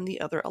man and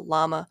the other a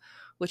llama,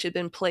 which had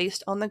been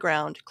placed on the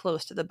ground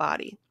close to the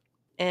body.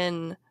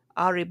 An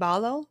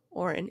aribalo,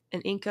 or an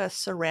Inca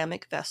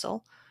ceramic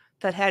vessel,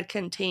 that had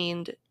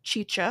contained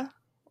chicha,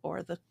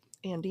 or the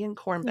Andean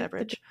corn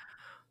beverage,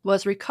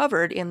 was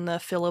recovered in the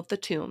fill of the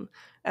tomb,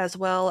 as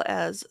well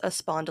as a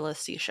spondylus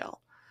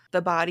seashell.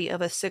 The body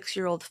of a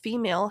 6-year-old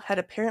female had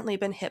apparently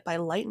been hit by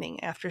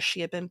lightning after she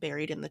had been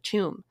buried in the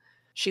tomb.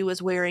 She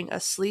was wearing a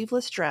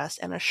sleeveless dress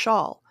and a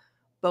shawl,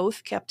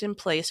 both kept in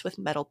place with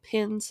metal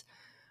pins,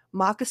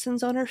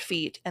 moccasins on her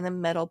feet, and a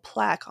metal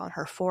plaque on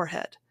her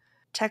forehead.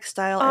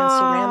 Textile and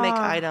ceramic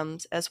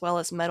items, as well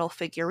as metal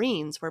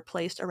figurines, were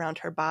placed around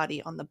her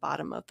body on the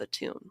bottom of the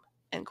tomb,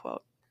 end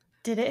quote.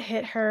 Did it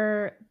hit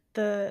her,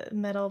 the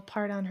metal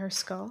part on her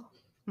skull?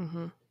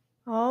 Mm-hmm.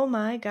 Oh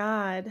my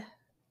God.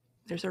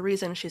 There's a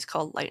reason she's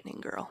called Lightning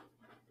Girl.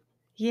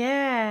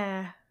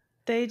 Yeah.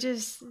 They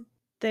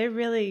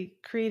really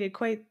created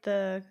quite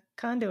the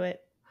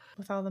conduit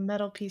with all the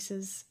metal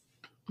pieces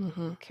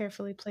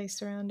carefully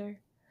placed around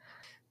her.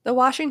 The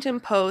Washington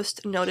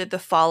Post noted the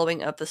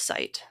following of the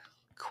site.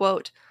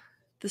 Quote,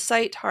 "The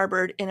site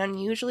harbored an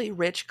unusually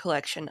rich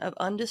collection of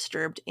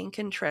undisturbed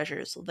Incan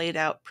treasures laid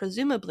out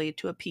presumably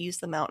to appease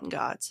the mountain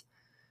gods.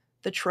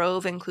 The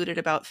trove included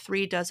about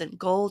 3 dozen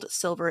gold,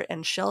 silver,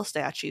 and shell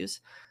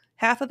statues,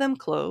 half of them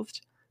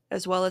clothed,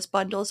 as well as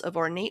bundles of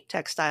ornate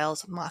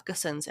textiles,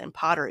 moccasins, and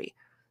pottery,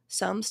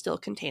 some still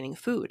containing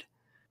food.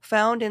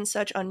 Found in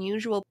such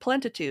unusual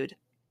plenitude,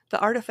 The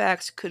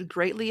artifacts could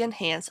greatly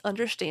enhance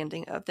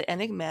understanding of the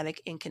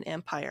enigmatic Incan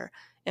Empire,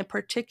 and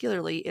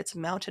particularly its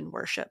mountain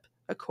worship,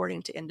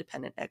 according to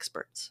independent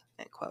experts.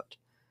 End quote.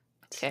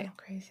 Okay. So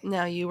crazy.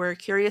 Now, you were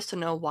curious to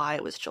know why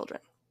it was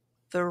children.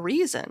 The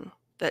reason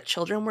that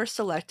children were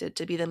selected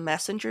to be the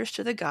messengers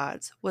to the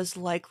gods was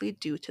likely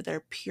due to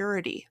their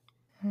purity,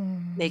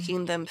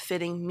 making them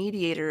fitting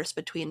mediators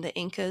between the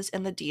Incas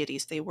and the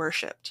deities they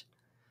worshipped.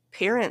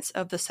 Parents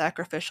of the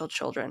sacrificial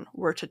children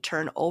were to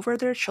turn over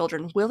their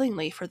children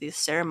willingly for these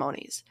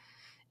ceremonies,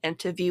 and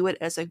to view it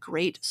as a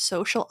great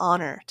social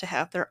honor to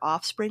have their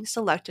offspring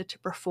selected to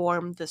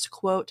perform this,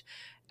 quote,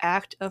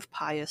 act of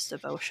pious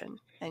devotion,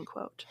 end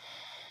quote.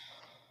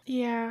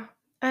 Yeah,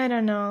 I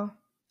don't know.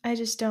 I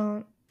just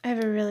don't. I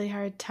have a really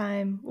hard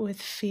time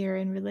with fear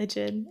in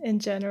religion in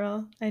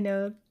general. I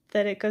know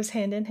that it goes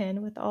hand in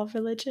hand with all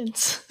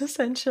religions,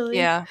 essentially.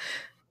 Yeah.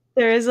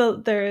 There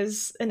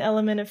is an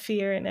element of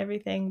fear in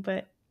everything,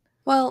 but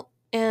Well,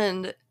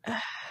 and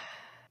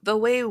the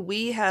way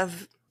we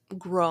have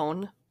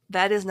grown,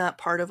 that is not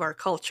part of our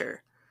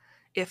culture.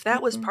 If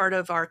that was part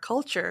of our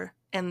culture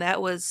and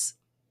that was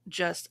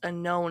just a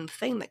known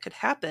thing that could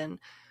happen,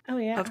 oh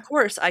yeah, of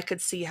course I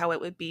could see how it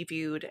would be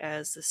viewed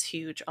as this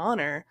huge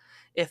honor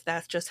if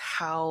that's just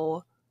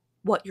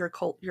what your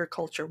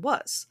culture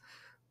was.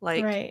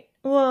 Like, right.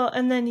 Well,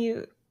 and then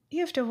you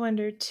have to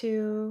wonder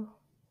too,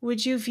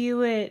 would you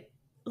view it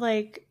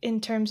like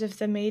in terms of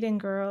the maiden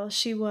girl,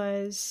 she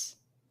was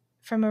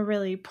from a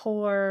really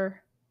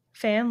poor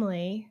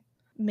family,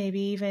 maybe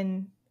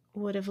even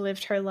would have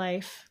lived her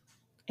life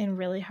in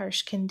really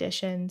harsh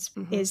conditions.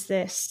 mm-hmm. Is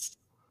this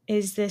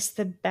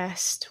the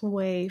best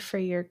way for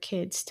your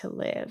kids to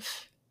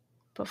live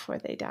before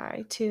they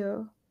die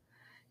too?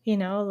 You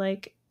know,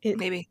 like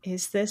Maybe.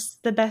 is this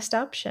the best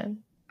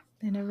option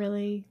in a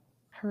really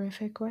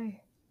horrific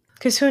way?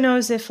 Because who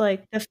knows if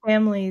like the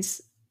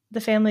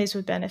families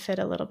would benefit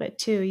a little bit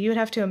too. You would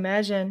have to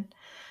imagine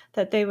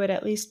that they would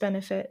at least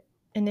benefit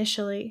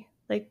initially,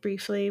 like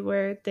briefly,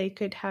 where they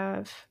could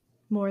have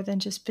more than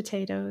just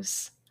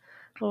potatoes,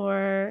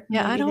 or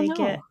Yeah, I maybe don't they know.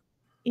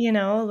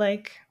 get,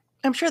 like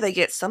I'm sure they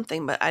get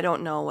something, but I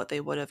don't know what they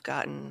would have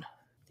gotten.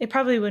 it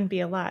probably wouldn't be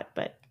a lot,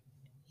 but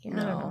No.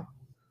 I don't know.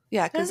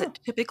 Yeah, I don't because know. it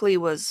typically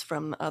was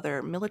from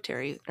other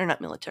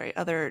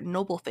other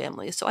noble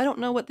families. So I don't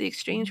know what the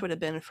exchange would have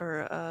been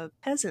for a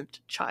peasant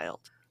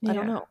child. I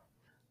don't Yeah. know.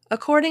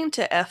 According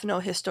to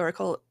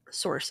ethno-historical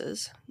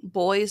sources,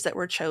 boys that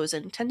were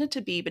chosen tended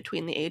to be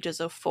between the ages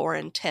of 4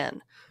 and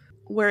 10,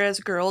 whereas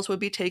girls would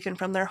be taken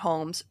from their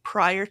homes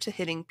prior to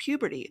hitting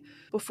puberty,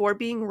 before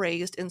being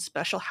raised in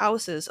special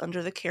houses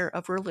under the care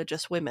of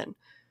religious women,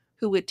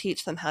 who would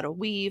teach them how to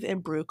weave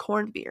and brew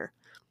corned beer.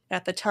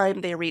 At the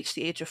time they reached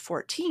the age of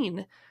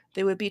 14,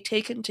 they would be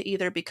taken to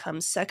either become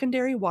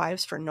secondary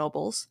wives for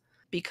nobles,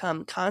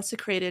 become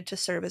consecrated to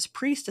serve as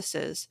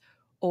priestesses,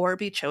 or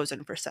be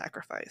chosen for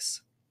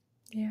sacrifice.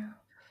 Yeah.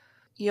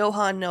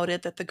 Johann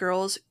noted that the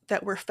girls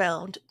that were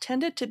found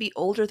tended to be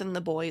older than the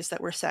boys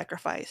that were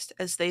sacrificed,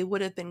 as they would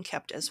have been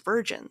kept as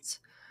virgins,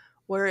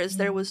 whereas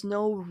there was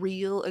no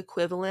real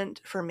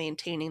equivalent for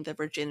maintaining the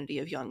virginity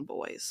of young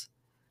boys.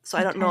 So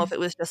I don't know if it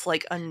was just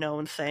like a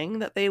known thing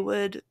that they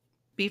would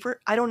be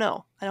I don't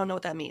know. I don't know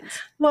what that means.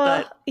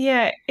 Well, But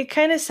yeah, it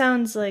kind of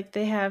sounds like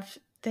they have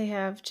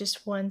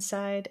just one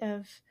side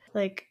of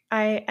like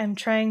I'm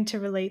trying to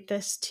relate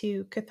this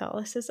to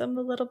Catholicism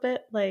a little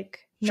bit,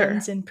 like sure.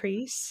 nuns and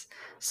priests.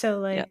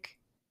 So Yep. like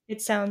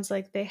it sounds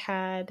like they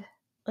had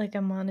like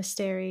a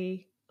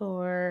monastery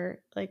or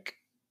like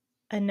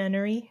a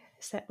nunnery.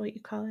 Is that what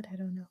you call it? I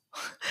don't know.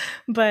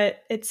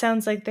 But it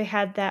sounds like they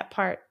had that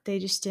part. They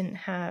just didn't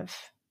have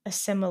a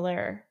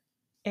similar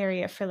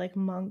area for like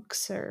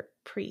monks or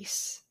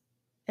priests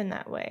in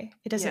that way.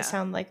 It doesn't Yeah.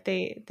 sound like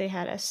they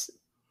had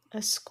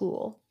a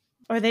school,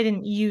 or they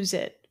didn't use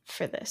it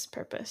for this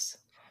purpose.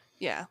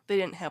 Yeah, they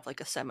didn't have like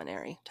a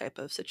seminary type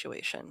of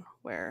situation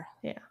where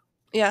Yeah.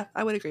 Yeah,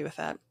 I would agree with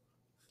that.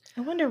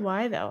 I wonder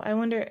why though. I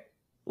wonder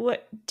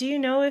what do you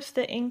know if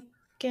the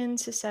Incan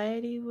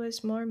society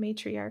was more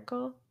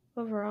matriarchal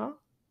overall?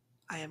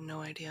 I have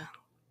no idea.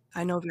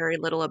 I know very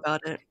little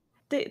about it.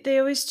 They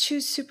always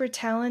choose super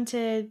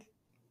talented,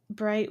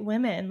 bright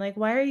women. Like,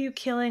 why are you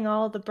killing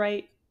all the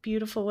bright,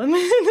 beautiful women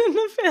in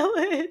the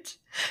village?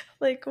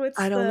 Like, what's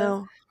I don't the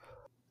know.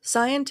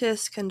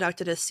 Scientists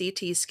conducted a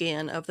CT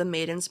scan of the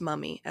maiden's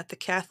mummy at the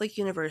Catholic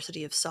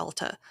University of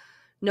Salta,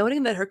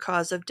 noting that her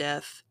cause of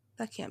death,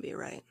 that can't be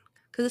right,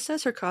 because it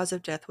says her cause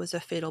of death was a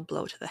fatal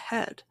blow to the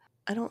head.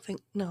 I don't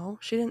think, no,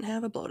 she didn't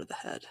have a blow to the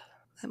head.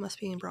 That must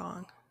be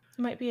wrong.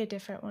 It might be a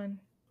different one.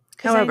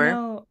 Because I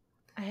know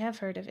I have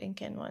heard of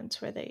Incan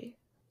ones where they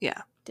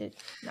did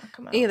not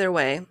come out. Either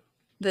way,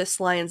 this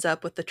lines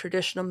up with the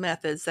traditional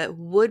methods that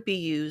would be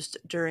used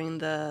during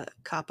the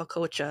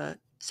Capacocha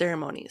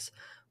ceremonies,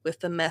 with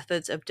the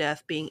methods of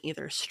death being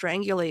either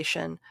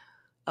strangulation,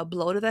 a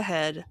blow to the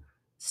head,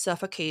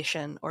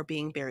 suffocation, or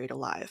being buried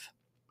alive.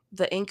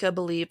 The Inca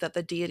believed that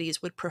the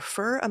deities would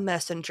prefer a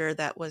messenger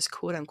that was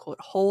quote-unquote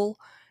whole,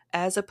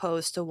 as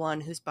opposed to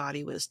one whose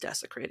body was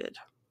desecrated.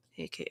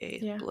 aka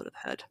Yeah. blow to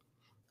the head.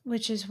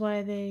 Which is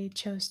why they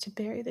chose to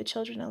bury the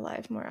children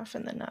alive more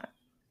often than not.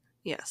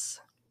 Yes.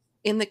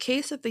 In the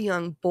case of the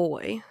young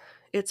boy,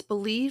 it's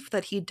believed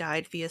that he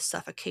died via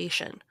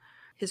suffocation.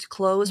 His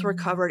clothes were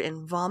covered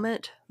in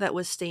vomit that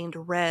was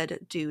stained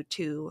red due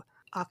to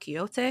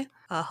achiote,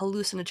 a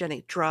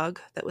hallucinogenic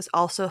drug that was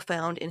also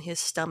found in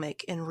his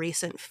stomach and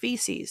recent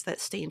feces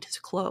that stained his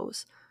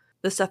clothes.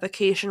 The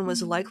suffocation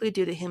was likely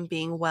due to him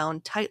being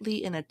wound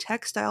tightly in a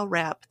textile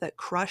wrap that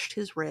crushed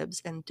his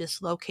ribs and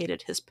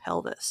dislocated his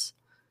pelvis.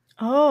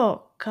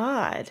 Oh,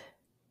 God.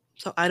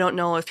 So I don't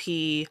know if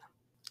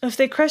If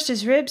they crushed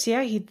his ribs,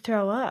 yeah, he'd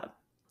throw up.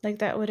 Like,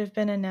 that would have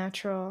been a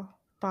natural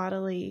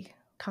bodily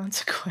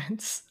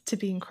consequence to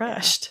being yeah.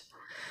 crushed.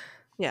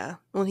 Yeah.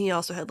 Well, he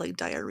also had like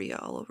diarrhea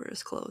all over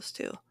his clothes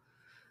too.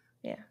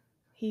 Yeah.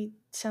 He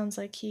sounds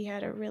like he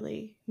had a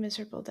really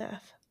miserable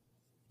death.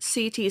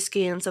 CT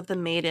scans of the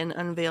maiden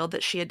unveiled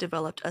that she had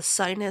developed a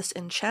sinus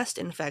and chest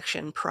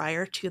infection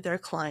prior to their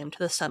climb to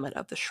the summit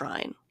of the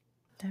shrine.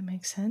 That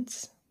makes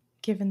sense,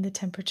 given the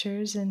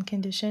temperatures and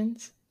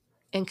conditions.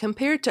 And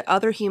compared to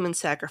other human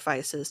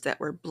sacrifices that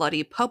were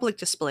bloody public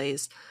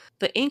displays,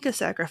 the Inca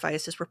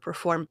sacrifices were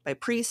performed by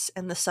priests,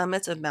 and the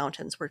summits of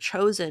mountains were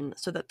chosen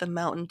so that the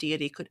mountain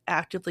deity could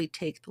actively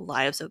take the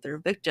lives of their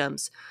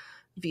victims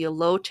via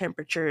low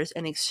temperatures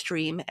and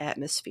extreme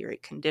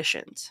atmospheric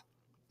conditions.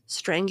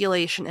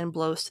 Strangulation and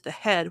blows to the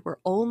head were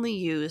only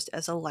used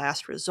as a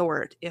last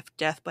resort if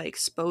death by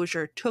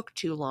exposure took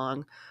too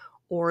long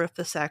or if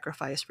the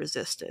sacrifice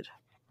resisted.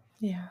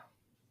 Yeah.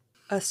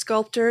 A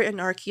sculptor and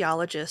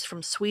archaeologist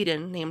from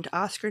Sweden named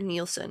Oscar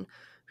Nielsen,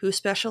 who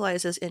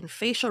specializes in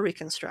facial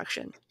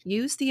reconstruction,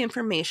 used the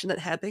information that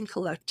had been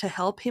collected to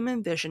help him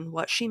envision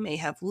what she may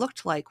have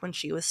looked like when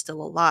she was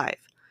still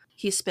alive.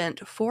 He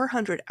spent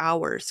 400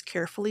 hours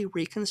carefully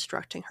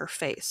reconstructing her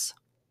face.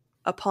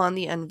 Upon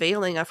the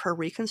unveiling of her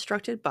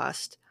reconstructed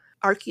bust,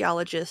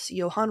 archaeologist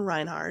Johan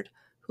Reinhard,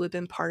 who had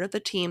been part of the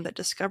team that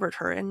discovered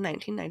her in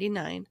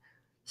 1999,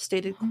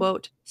 stated,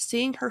 quote,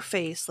 "Seeing her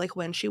face like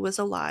when she was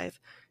alive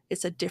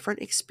is a different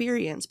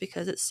experience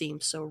because it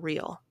seems so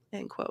real,"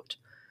 end quote.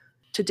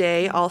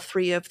 Today, all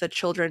three of the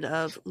Children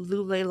of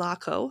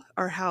Llullaillaco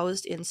are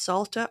housed in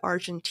Salta,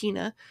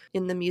 Argentina,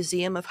 in the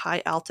Museum of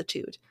High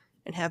Altitude,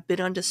 and have been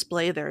on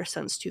display there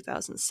since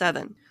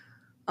 2007.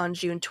 On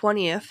June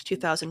 20th,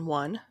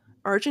 2001,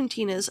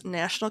 Argentina's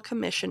National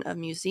Commission of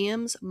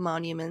Museums,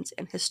 Monuments,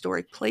 and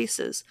Historic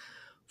Places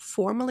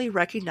formally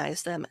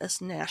recognized them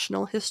as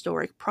National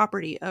Historic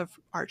Property of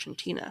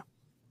Argentina.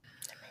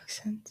 That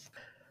makes sense.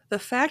 The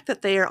fact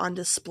that they are on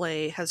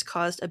display has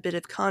caused a bit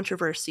of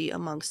controversy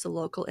amongst the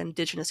local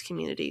indigenous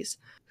communities,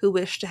 who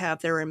wish to have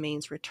their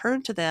remains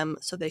returned to them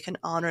so they can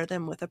honor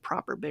them with a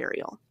proper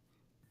burial.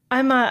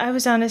 I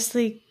was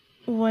honestly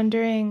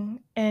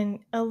wondering and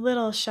a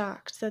little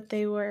shocked that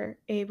they were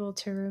able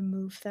to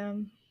remove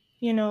them.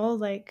 You know,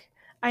 like,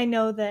 I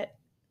know that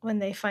when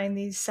they find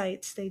these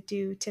sites, they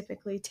do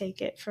typically take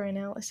it for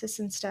analysis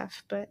and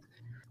stuff, but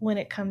when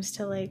it comes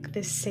to like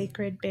this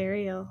sacred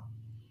burial,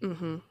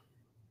 Mm-hmm.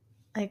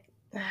 like,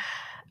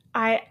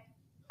 I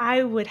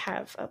I would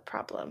have a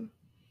problem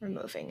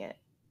removing it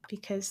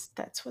because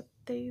that's what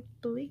they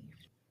believe.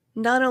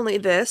 Not only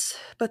this,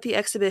 but the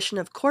exhibition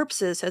of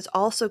corpses has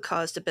also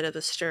caused a bit of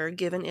a stir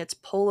given its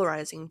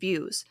polarizing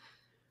views.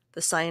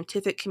 The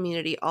scientific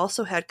community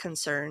also had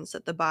concerns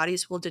that the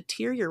bodies will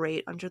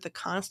deteriorate under the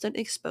constant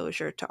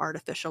exposure to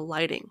artificial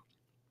lighting.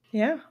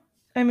 Yeah.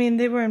 I mean,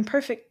 they were in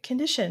perfect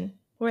condition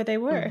where they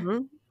were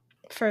Mm-hmm.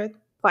 for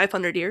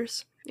 500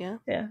 years, yeah.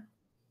 yeah.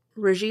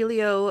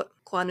 Regilio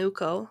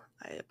Quanuco,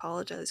 I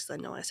apologize because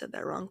I know I said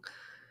that wrong,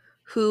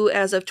 who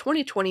as of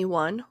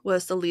 2021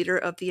 was the leader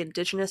of the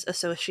Indigenous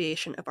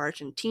Association of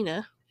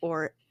Argentina,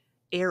 or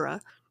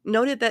ERA,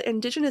 noted that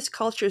indigenous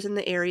cultures in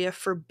the area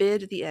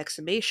forbid the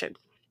exhumation.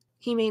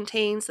 He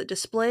maintains that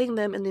displaying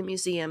them in the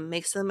museum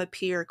makes them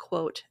appear,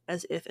 quote,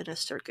 as if in a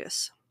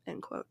circus,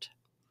 end quote.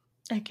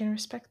 I can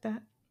respect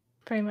that.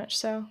 Very much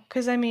so.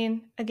 Because, I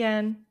mean,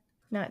 again,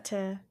 not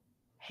to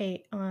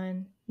hate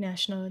on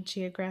National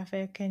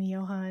Geographic and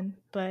Johan,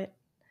 but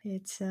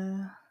it's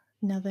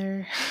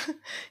another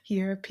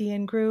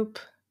European group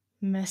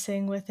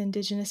messing with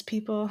indigenous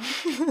people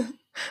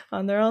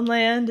on their own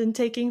land and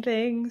taking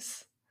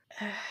things.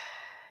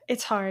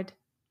 It's hard.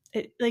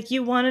 Like,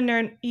 you want to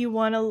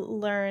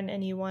learn,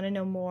 and you want to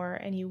know more,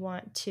 and you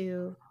want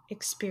to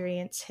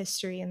experience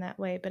history in that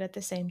way, but at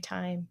the same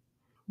time,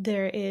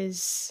 there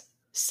is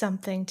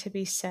something to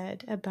be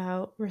said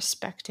about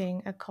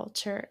respecting a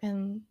culture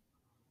and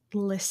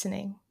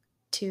listening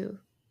to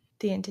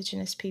the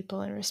indigenous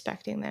people and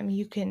respecting them.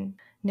 You can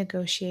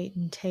negotiate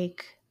and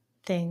take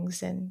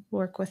things and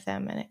work with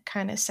them, and it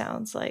kind of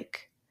sounds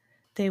like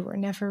they were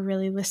never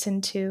really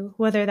listened to,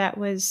 whether that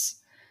was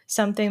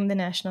something the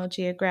National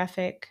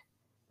Geographic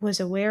was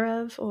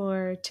aware of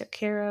or took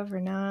care of or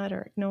not,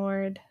 or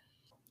ignored.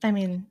 I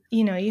mean,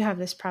 you have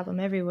this problem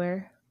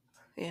everywhere.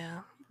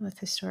 Yeah. With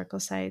historical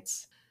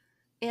sites.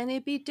 And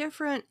it'd be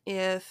different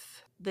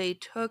if they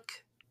took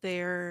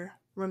their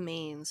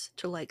remains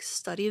to, like,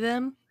 study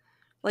them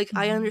Like,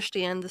 I Mhm.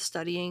 understand the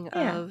studying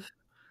Yeah. of,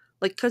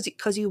 like,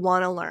 because you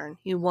want to learn,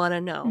 you want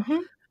to know.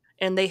 Mhm.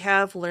 And they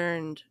have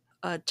learned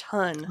a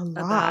ton A lot.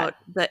 about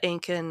the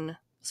Incan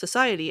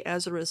society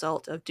as a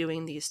result of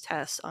doing these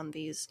tests on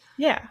these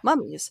Yeah.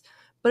 mummies.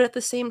 But at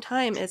the same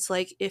time, it's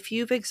like, if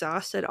you've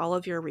exhausted all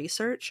of your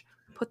research,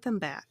 put them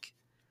back.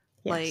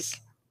 Yes.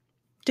 Like,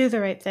 Do the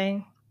right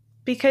thing.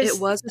 it Because,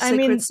 was a I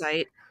sacred mean,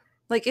 site.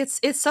 Like,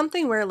 it's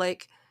something where,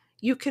 like,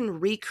 you can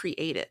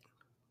recreate it.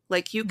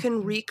 Like, mhm.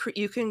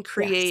 you can Yes.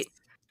 create.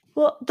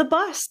 Well, the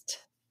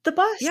bust. The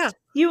Yeah. bust.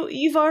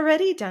 You've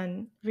already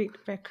done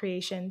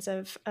recreations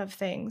of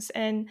things,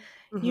 and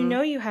you Mhm.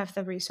 know you have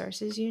the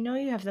resources, you know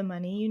you have the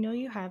money, you know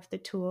you have the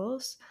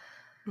tools.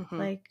 Mhm.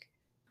 Like,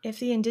 if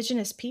the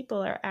indigenous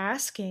people are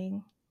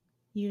asking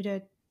you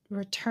to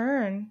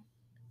return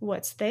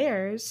what's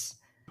theirs,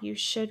 you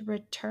should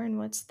return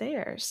what's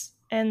theirs.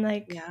 And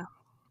like, Yeah.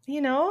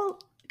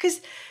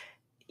 because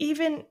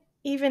even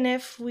even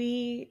if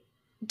we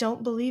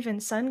don't believe in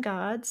sun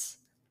gods,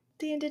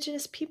 the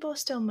indigenous people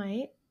still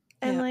might.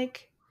 And Yeah.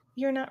 like,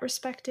 you're not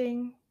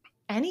respecting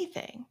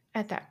anything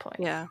at that point.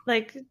 Yeah.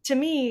 Like, to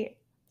me,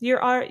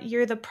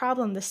 you're the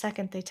problem the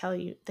second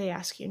they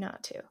ask you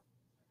not to.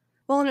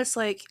 Well, and it's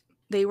like,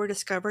 they were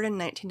discovered in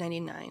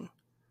 1999.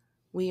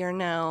 We are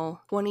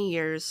now 20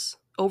 years,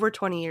 over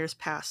 20 years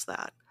past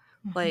that.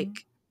 Mhm.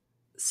 Like,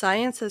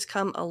 science has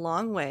come a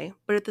long way,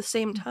 but at the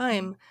same Mhm.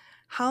 time,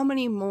 how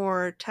many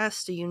more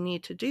tests do you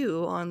need to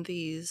do on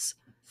these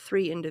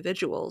three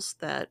individuals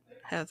that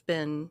have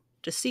been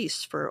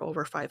deceased for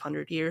over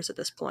 500 years at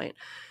this point?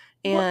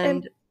 Well, and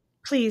And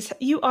please,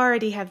 you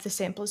already have the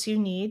samples you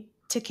need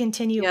to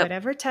continue yep.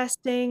 whatever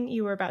testing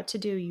you were about to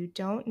do. You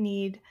don't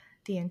need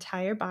the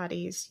entire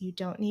bodies. You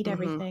don't need Mhm.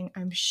 everything.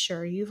 I'm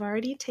sure you've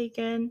already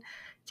taken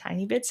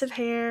tiny bits of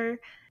hair,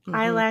 Mhm.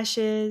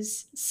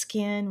 eyelashes,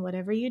 skin,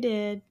 whatever you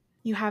did.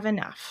 You have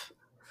enough.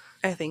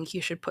 I think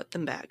you should put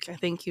them back. I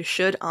think you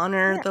should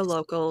honor the Yes.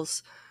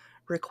 locals'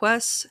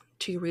 requests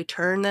to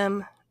return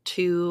them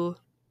to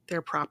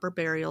their proper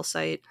burial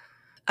site.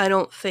 I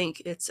don't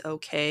think it's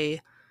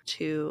okay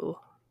to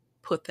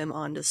put them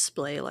on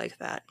display like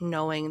that,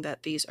 knowing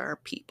that these are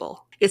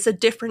people. It's a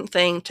different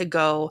thing to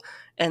go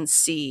and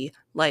see,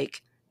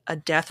 like, a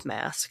death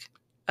mask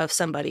of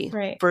somebody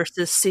Right.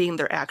 versus seeing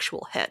their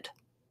actual head.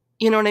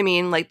 You know what I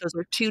mean? Like, those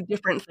are two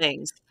different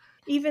things.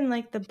 Even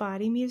like the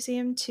body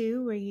museum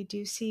too, where you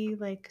do see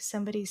like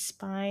somebody's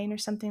spine or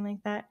something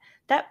like that.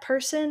 That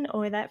person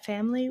or that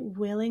family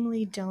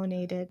willingly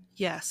donated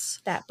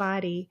Yes. that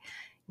body.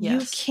 you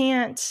Yes.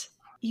 can't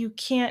you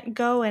can't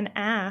go and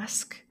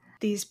ask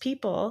these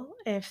people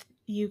if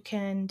you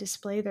can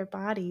display their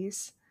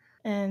bodies,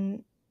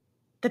 and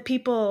the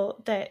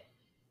people that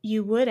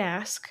you would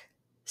ask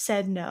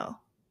said no,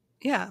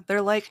 Yeah.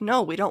 They're like,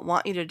 no, we don't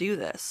want you to do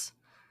this.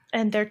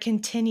 and they're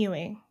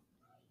continuing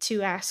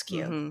to ask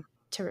you Mm-hmm.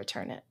 to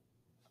return it.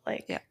 Yeah.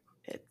 Like,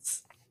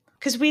 it's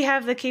because we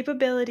have the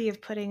capability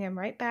of putting them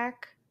right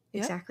back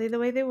Yep. exactly the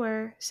way they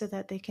were so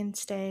that they can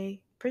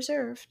stay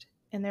preserved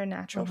in their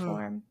natural Mm-hmm.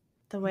 form,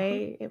 the Mm-hmm.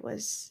 way it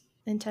was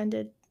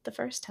intended the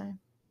first time.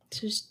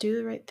 So just do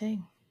the right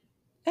thing.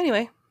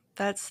 Anyway,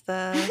 that's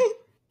the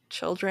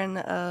Children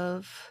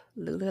of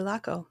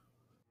Llullaillaco.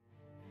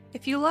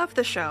 If you love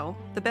the show,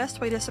 the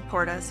best way to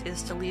support us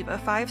is to leave a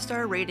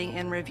 5-star rating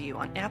and review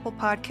on Apple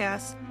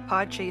Podcasts,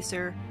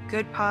 Podchaser,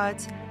 Good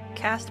Pods,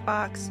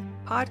 Castbox,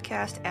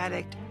 Podcast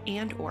Addict,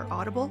 and or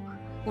Audible.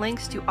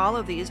 Links to all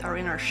of these are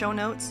in our show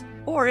notes,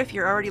 or if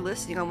you're already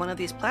listening on one of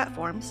these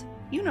platforms,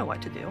 you know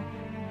what to do.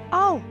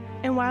 Oh,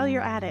 and while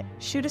you're at it,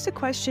 shoot us a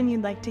question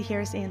you'd like to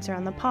hear us answer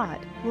on the pod.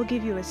 We'll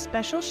give you a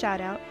special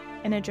shout out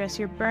and address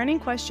your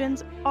burning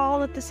questions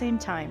all at the same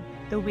time.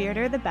 The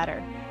weirder, the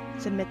better.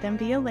 Submit them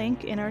via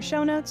link in our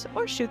show notes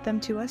or shoot them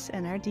to us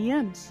in our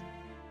DMs.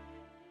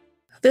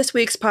 This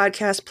week's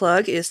podcast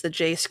plug is the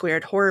J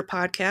Squared Horror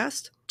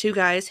Podcast. Two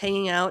guys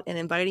hanging out and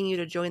inviting you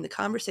to join the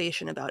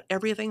conversation about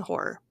everything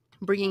horror,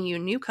 bringing you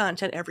new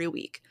content every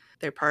week.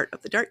 They're part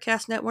of the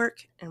Darkcast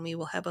Network, and we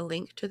will have a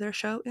link to their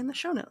show in the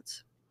show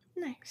notes.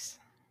 Nice.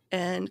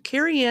 And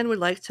Carrie Ann would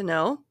like to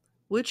know,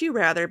 would you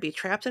rather be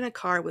trapped in a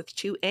car with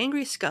 2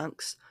 angry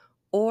skunks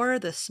or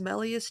the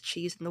smelliest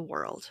cheese in the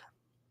world?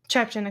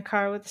 Trapped in a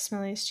car with the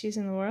smelliest cheese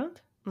in the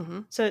world?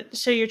 Mm-hmm.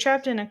 So you're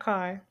trapped in a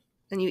car.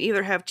 And you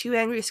either have 2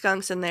 angry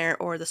skunks in there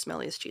or the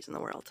smelliest cheese in the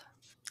world.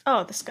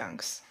 Oh, the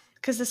skunks.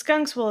 Because the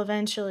skunks will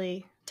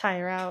eventually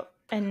tire out,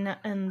 and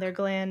their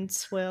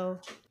glands will,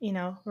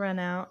 run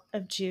out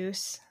of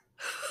juice.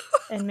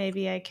 And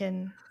maybe I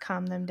can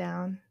calm them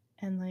down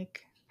and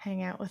like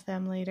hang out with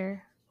them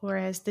later.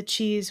 Whereas the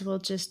cheese will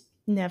just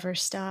never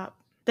stop.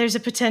 There's a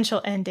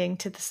potential ending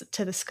to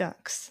the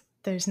skunks.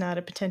 There's not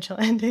a potential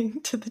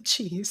ending to the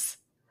cheese.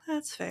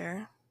 That's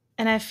fair.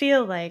 And I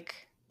feel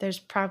like there's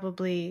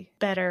probably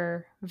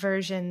better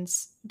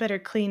versions, better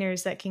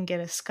cleaners that can get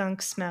a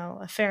skunk smell,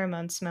 a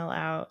pheromone smell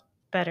out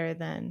better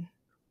than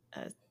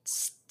a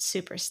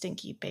super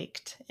stinky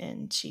baked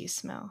in cheese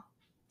smell.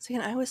 See,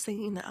 and I was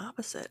thinking the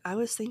opposite. I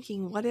was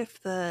thinking, what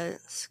if the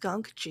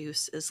skunk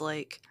juice is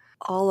like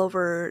all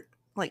over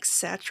like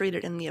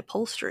saturated in the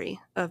upholstery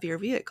of your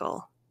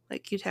vehicle.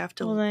 Like you'd have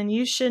to. Well, then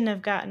you shouldn't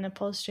have gotten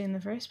upholstery in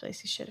the first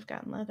place. You should have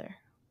gotten leather.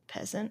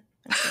 Peasant.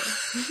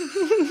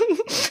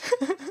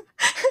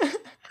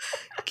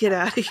 Get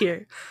out of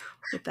here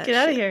with that. Get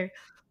out of here,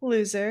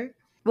 loser.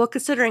 Well,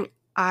 considering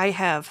I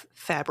have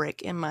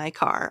fabric in my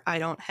car, I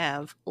don't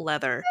have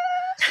leather.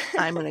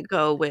 I'm gonna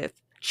go with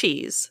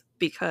cheese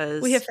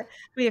because we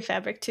have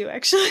fabric too,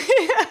 actually.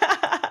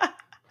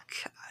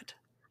 God,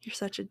 you're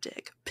such a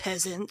dick,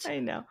 peasant. I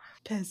know,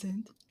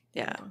 peasant.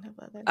 Yeah, I don't have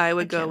leather. I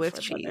would go with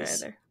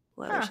cheese. Leather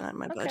Leather's not in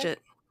my budget.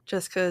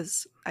 Just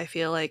because I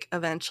feel like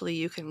eventually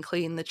you can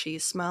clean the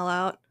cheese smell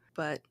out,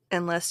 but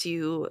unless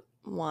you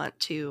want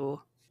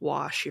to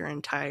wash your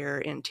entire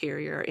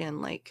interior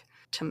in like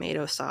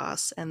tomato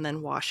sauce and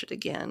then wash it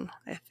again,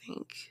 I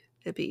think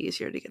it'd be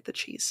easier to get the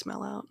cheese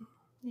smell out.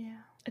 Yeah,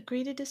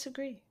 agree to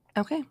disagree.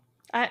 Okay.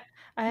 I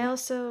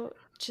also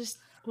just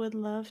would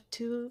love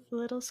 2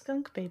 little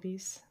skunk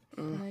babies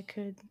that I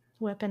could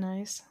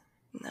weaponize.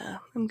 Nah,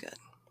 I'm good.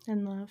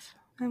 And love.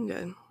 I'm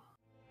good.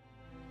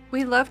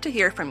 We love to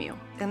hear from you,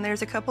 and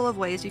there's a couple of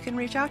ways you can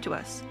reach out to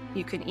us.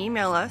 You can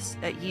email us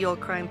at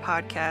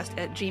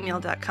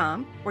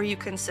yeoldecrimepodcast@gmail.com, where you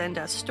can send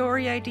us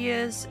story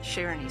ideas,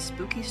 share any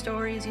spooky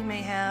stories you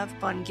may have,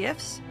 fun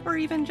gifts, or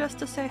even just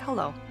to say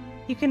hello.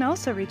 You can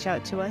also reach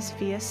out to us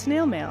via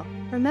snail mail.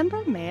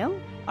 Remember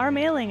mail? Our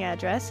mailing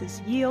address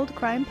is Ye Olde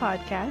Crime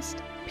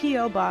Podcast,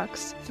 P.O.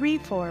 Box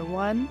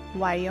 341,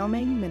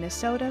 Wyoming,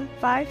 Minnesota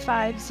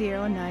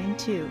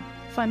 55092.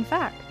 Fun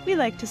fact, we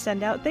like to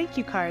send out thank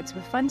you cards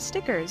with fun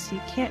stickers you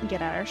can't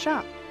get at our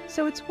shop,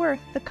 so it's worth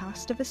the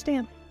cost of a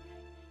stamp.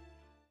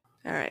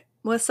 All right.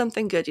 What's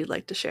something good you'd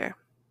like to share?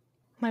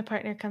 My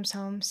partner comes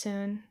home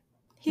soon.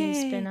 Yay.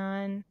 He's been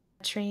on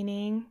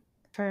training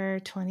for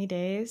 20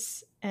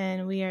 days,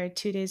 and we are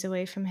 2 days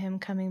away from him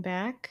coming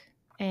back.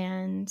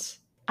 And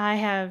I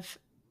have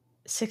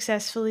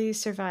successfully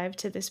survived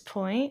to this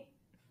point,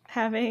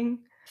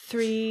 having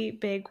 3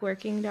 big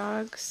working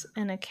dogs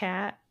and a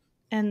cat.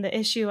 And the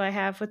issue I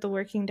have with the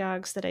working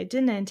dogs that I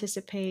didn't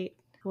anticipate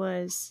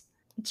was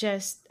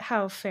just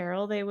how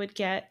feral they would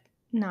get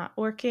not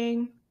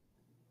working.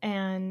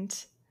 And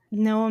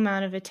no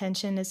amount of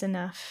attention is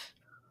enough.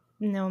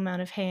 No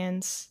amount of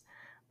hands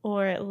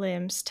or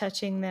limbs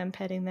touching them,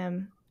 petting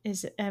them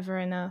is ever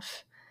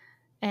enough.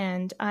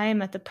 And I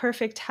am at the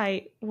perfect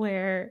height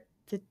where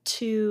the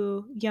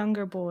 2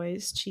 younger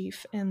boys,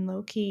 Chief and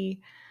Loki,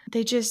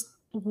 they just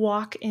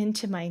walk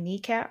into my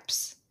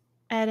kneecaps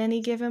at any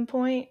given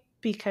point,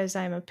 because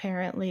I'm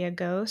apparently a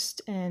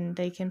ghost and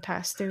they can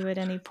pass through at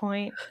any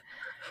point.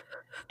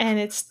 And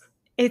it's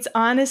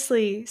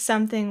honestly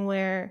something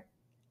where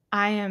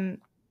I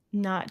am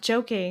not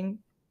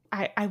joking.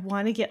 I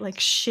want to get like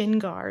shin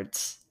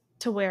guards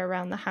to wear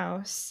around the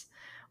house,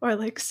 or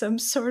like some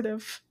sort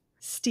of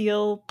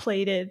steel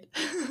plated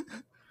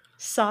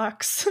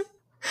socks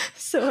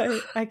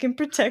so I can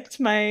protect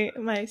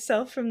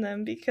myself from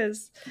them,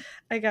 because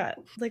I got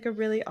like a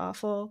really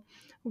awful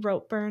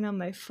rope burn on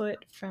my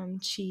foot from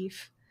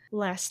Chief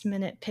last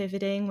minute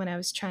pivoting when I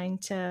was trying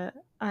to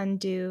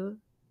undo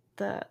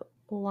the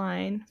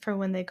line for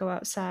when they go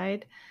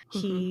outside.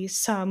 He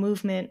saw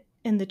movement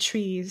in the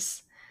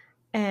trees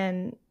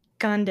and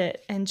gunned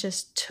it and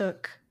just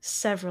took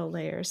several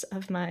layers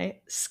of my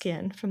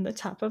skin from the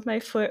top of my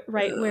foot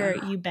right where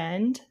you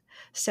bend.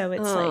 So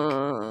it's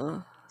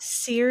like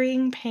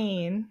searing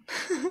pain.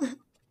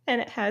 And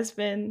it has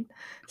been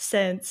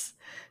since.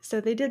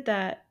 So they did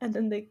that, and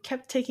then they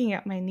kept taking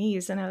out my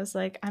knees, and I was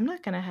like, I'm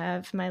not going to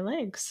have my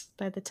legs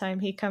by the time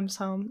he comes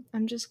home.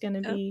 I'm just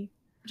going to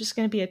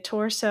be a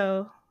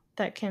torso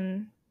that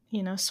can,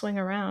 swing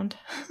around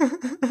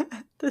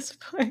at this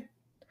point.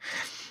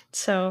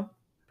 So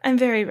I'm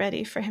very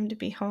ready for him to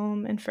be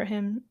home and for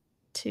him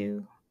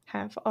to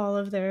have all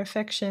of their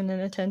affection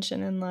and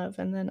attention and love,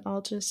 and then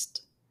I'll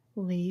just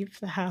leave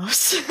the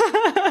house.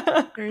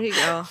 There you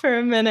go. For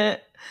a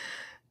minute.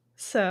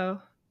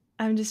 So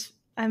I'm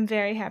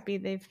very happy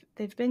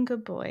they've been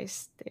good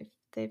boys.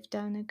 They've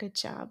done a good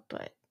job,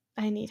 but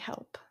I need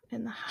help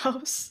in the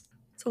house.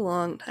 It's a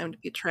long time to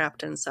be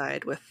trapped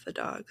inside with the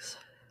dogs.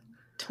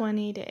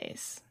 20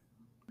 days.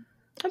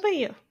 How about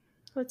you?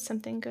 What's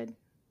something good?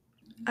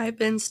 I've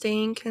been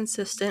staying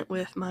consistent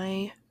with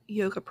my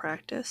yoga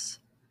practice.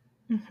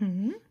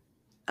 Mm-hmm.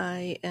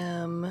 I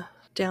am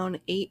down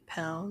 8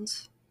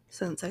 pounds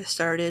since I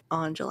started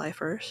on July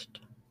 1st.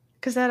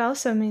 Because that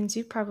also means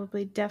you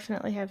probably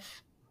definitely have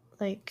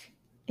like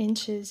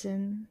inches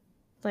and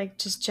like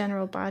just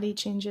general body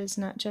changes,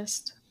 not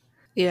just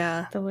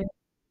the way.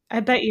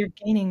 I bet you're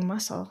gaining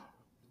muscle.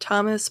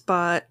 Thomas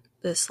bought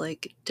this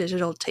like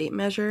digital tape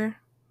measure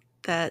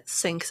that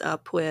syncs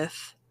up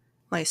with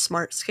my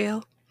smart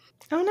scale.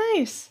 Oh,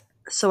 nice.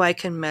 So I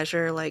can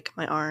measure like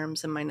my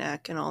arms and my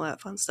neck and all that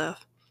fun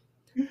stuff.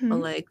 My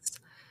legs.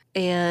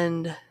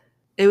 And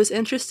it was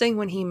interesting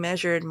when he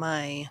measured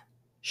my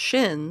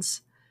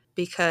shins,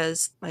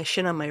 because my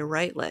shin on my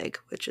right leg,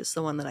 which is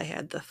the one that I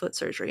had the foot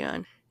surgery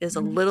on, is a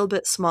little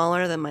bit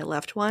smaller than my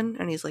left one.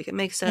 And he's like, it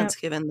makes sense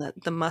given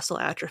the muscle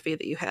atrophy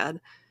that you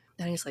had.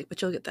 And he's like,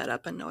 but you'll get that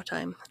up in no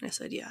time. And I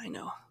said, yeah, I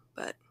know.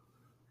 But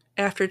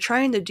after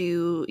trying to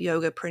do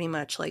yoga pretty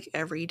much like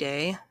every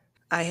day,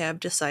 I have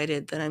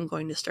decided that I'm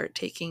going to start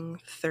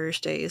taking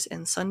Thursdays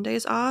and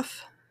Sundays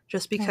off,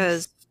 just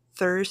because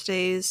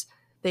Thursdays,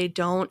 they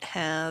don't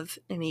have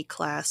any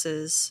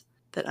classes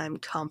that I'm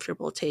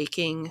comfortable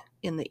taking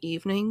in the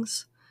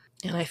evenings.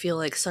 And I feel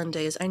like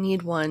Sundays, I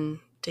need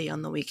one day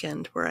on the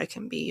weekend where I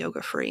can be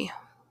yoga free.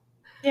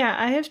 Yeah,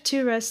 I have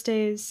 2 rest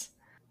days.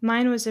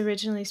 Mine was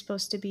originally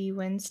supposed to be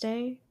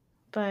Wednesday,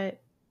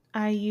 but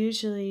I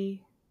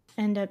usually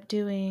end up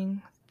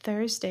doing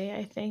Thursday,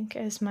 I think,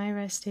 as my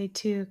rest day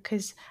too,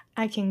 because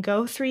I can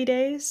go 3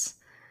 days,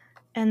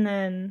 and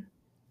then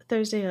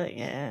Thursday, like,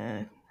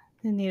 yeah,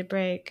 I need a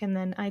break, and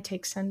then I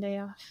take Sunday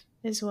off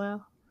as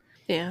well.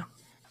 Yeah.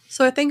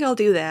 So I think I'll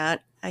do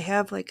that. I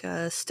have like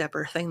a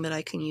stepper thing that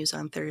I can use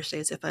on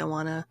Thursdays if I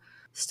want to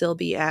still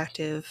be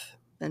active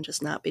and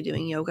just not be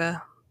doing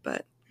yoga.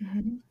 But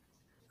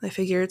I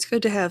figure it's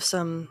good to have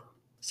some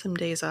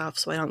days off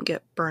so I don't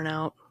get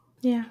burnout.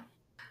 Yeah.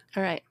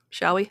 All right,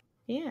 shall we?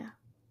 Yeah.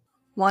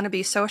 Want to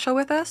be social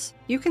with us?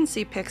 You can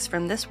see pics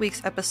from this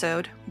week's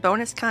episode,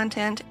 bonus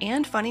content,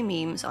 and funny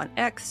memes on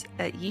X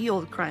at Ye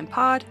Olde Crime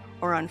Pod,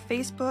 or on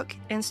Facebook,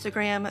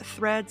 Instagram,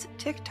 Threads,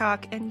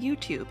 TikTok, and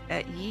YouTube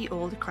at Ye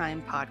Olde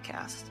Crime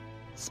Podcast.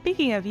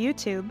 Speaking of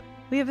YouTube,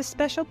 we have a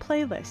special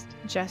playlist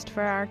just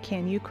for our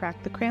Can You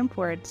Crack the Cramp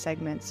Word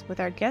segments with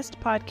our guest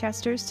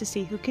podcasters to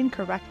see who can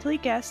correctly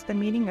guess the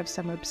meaning of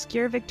some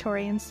obscure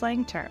Victorian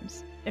slang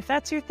terms. If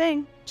that's your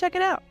thing, check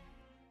it out.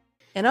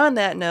 And on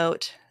that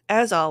note,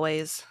 as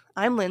always,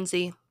 I'm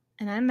Lindsay.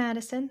 And I'm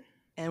Madison.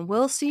 And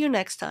we'll see you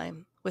next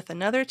time with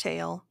another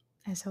tale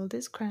As old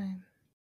as crime.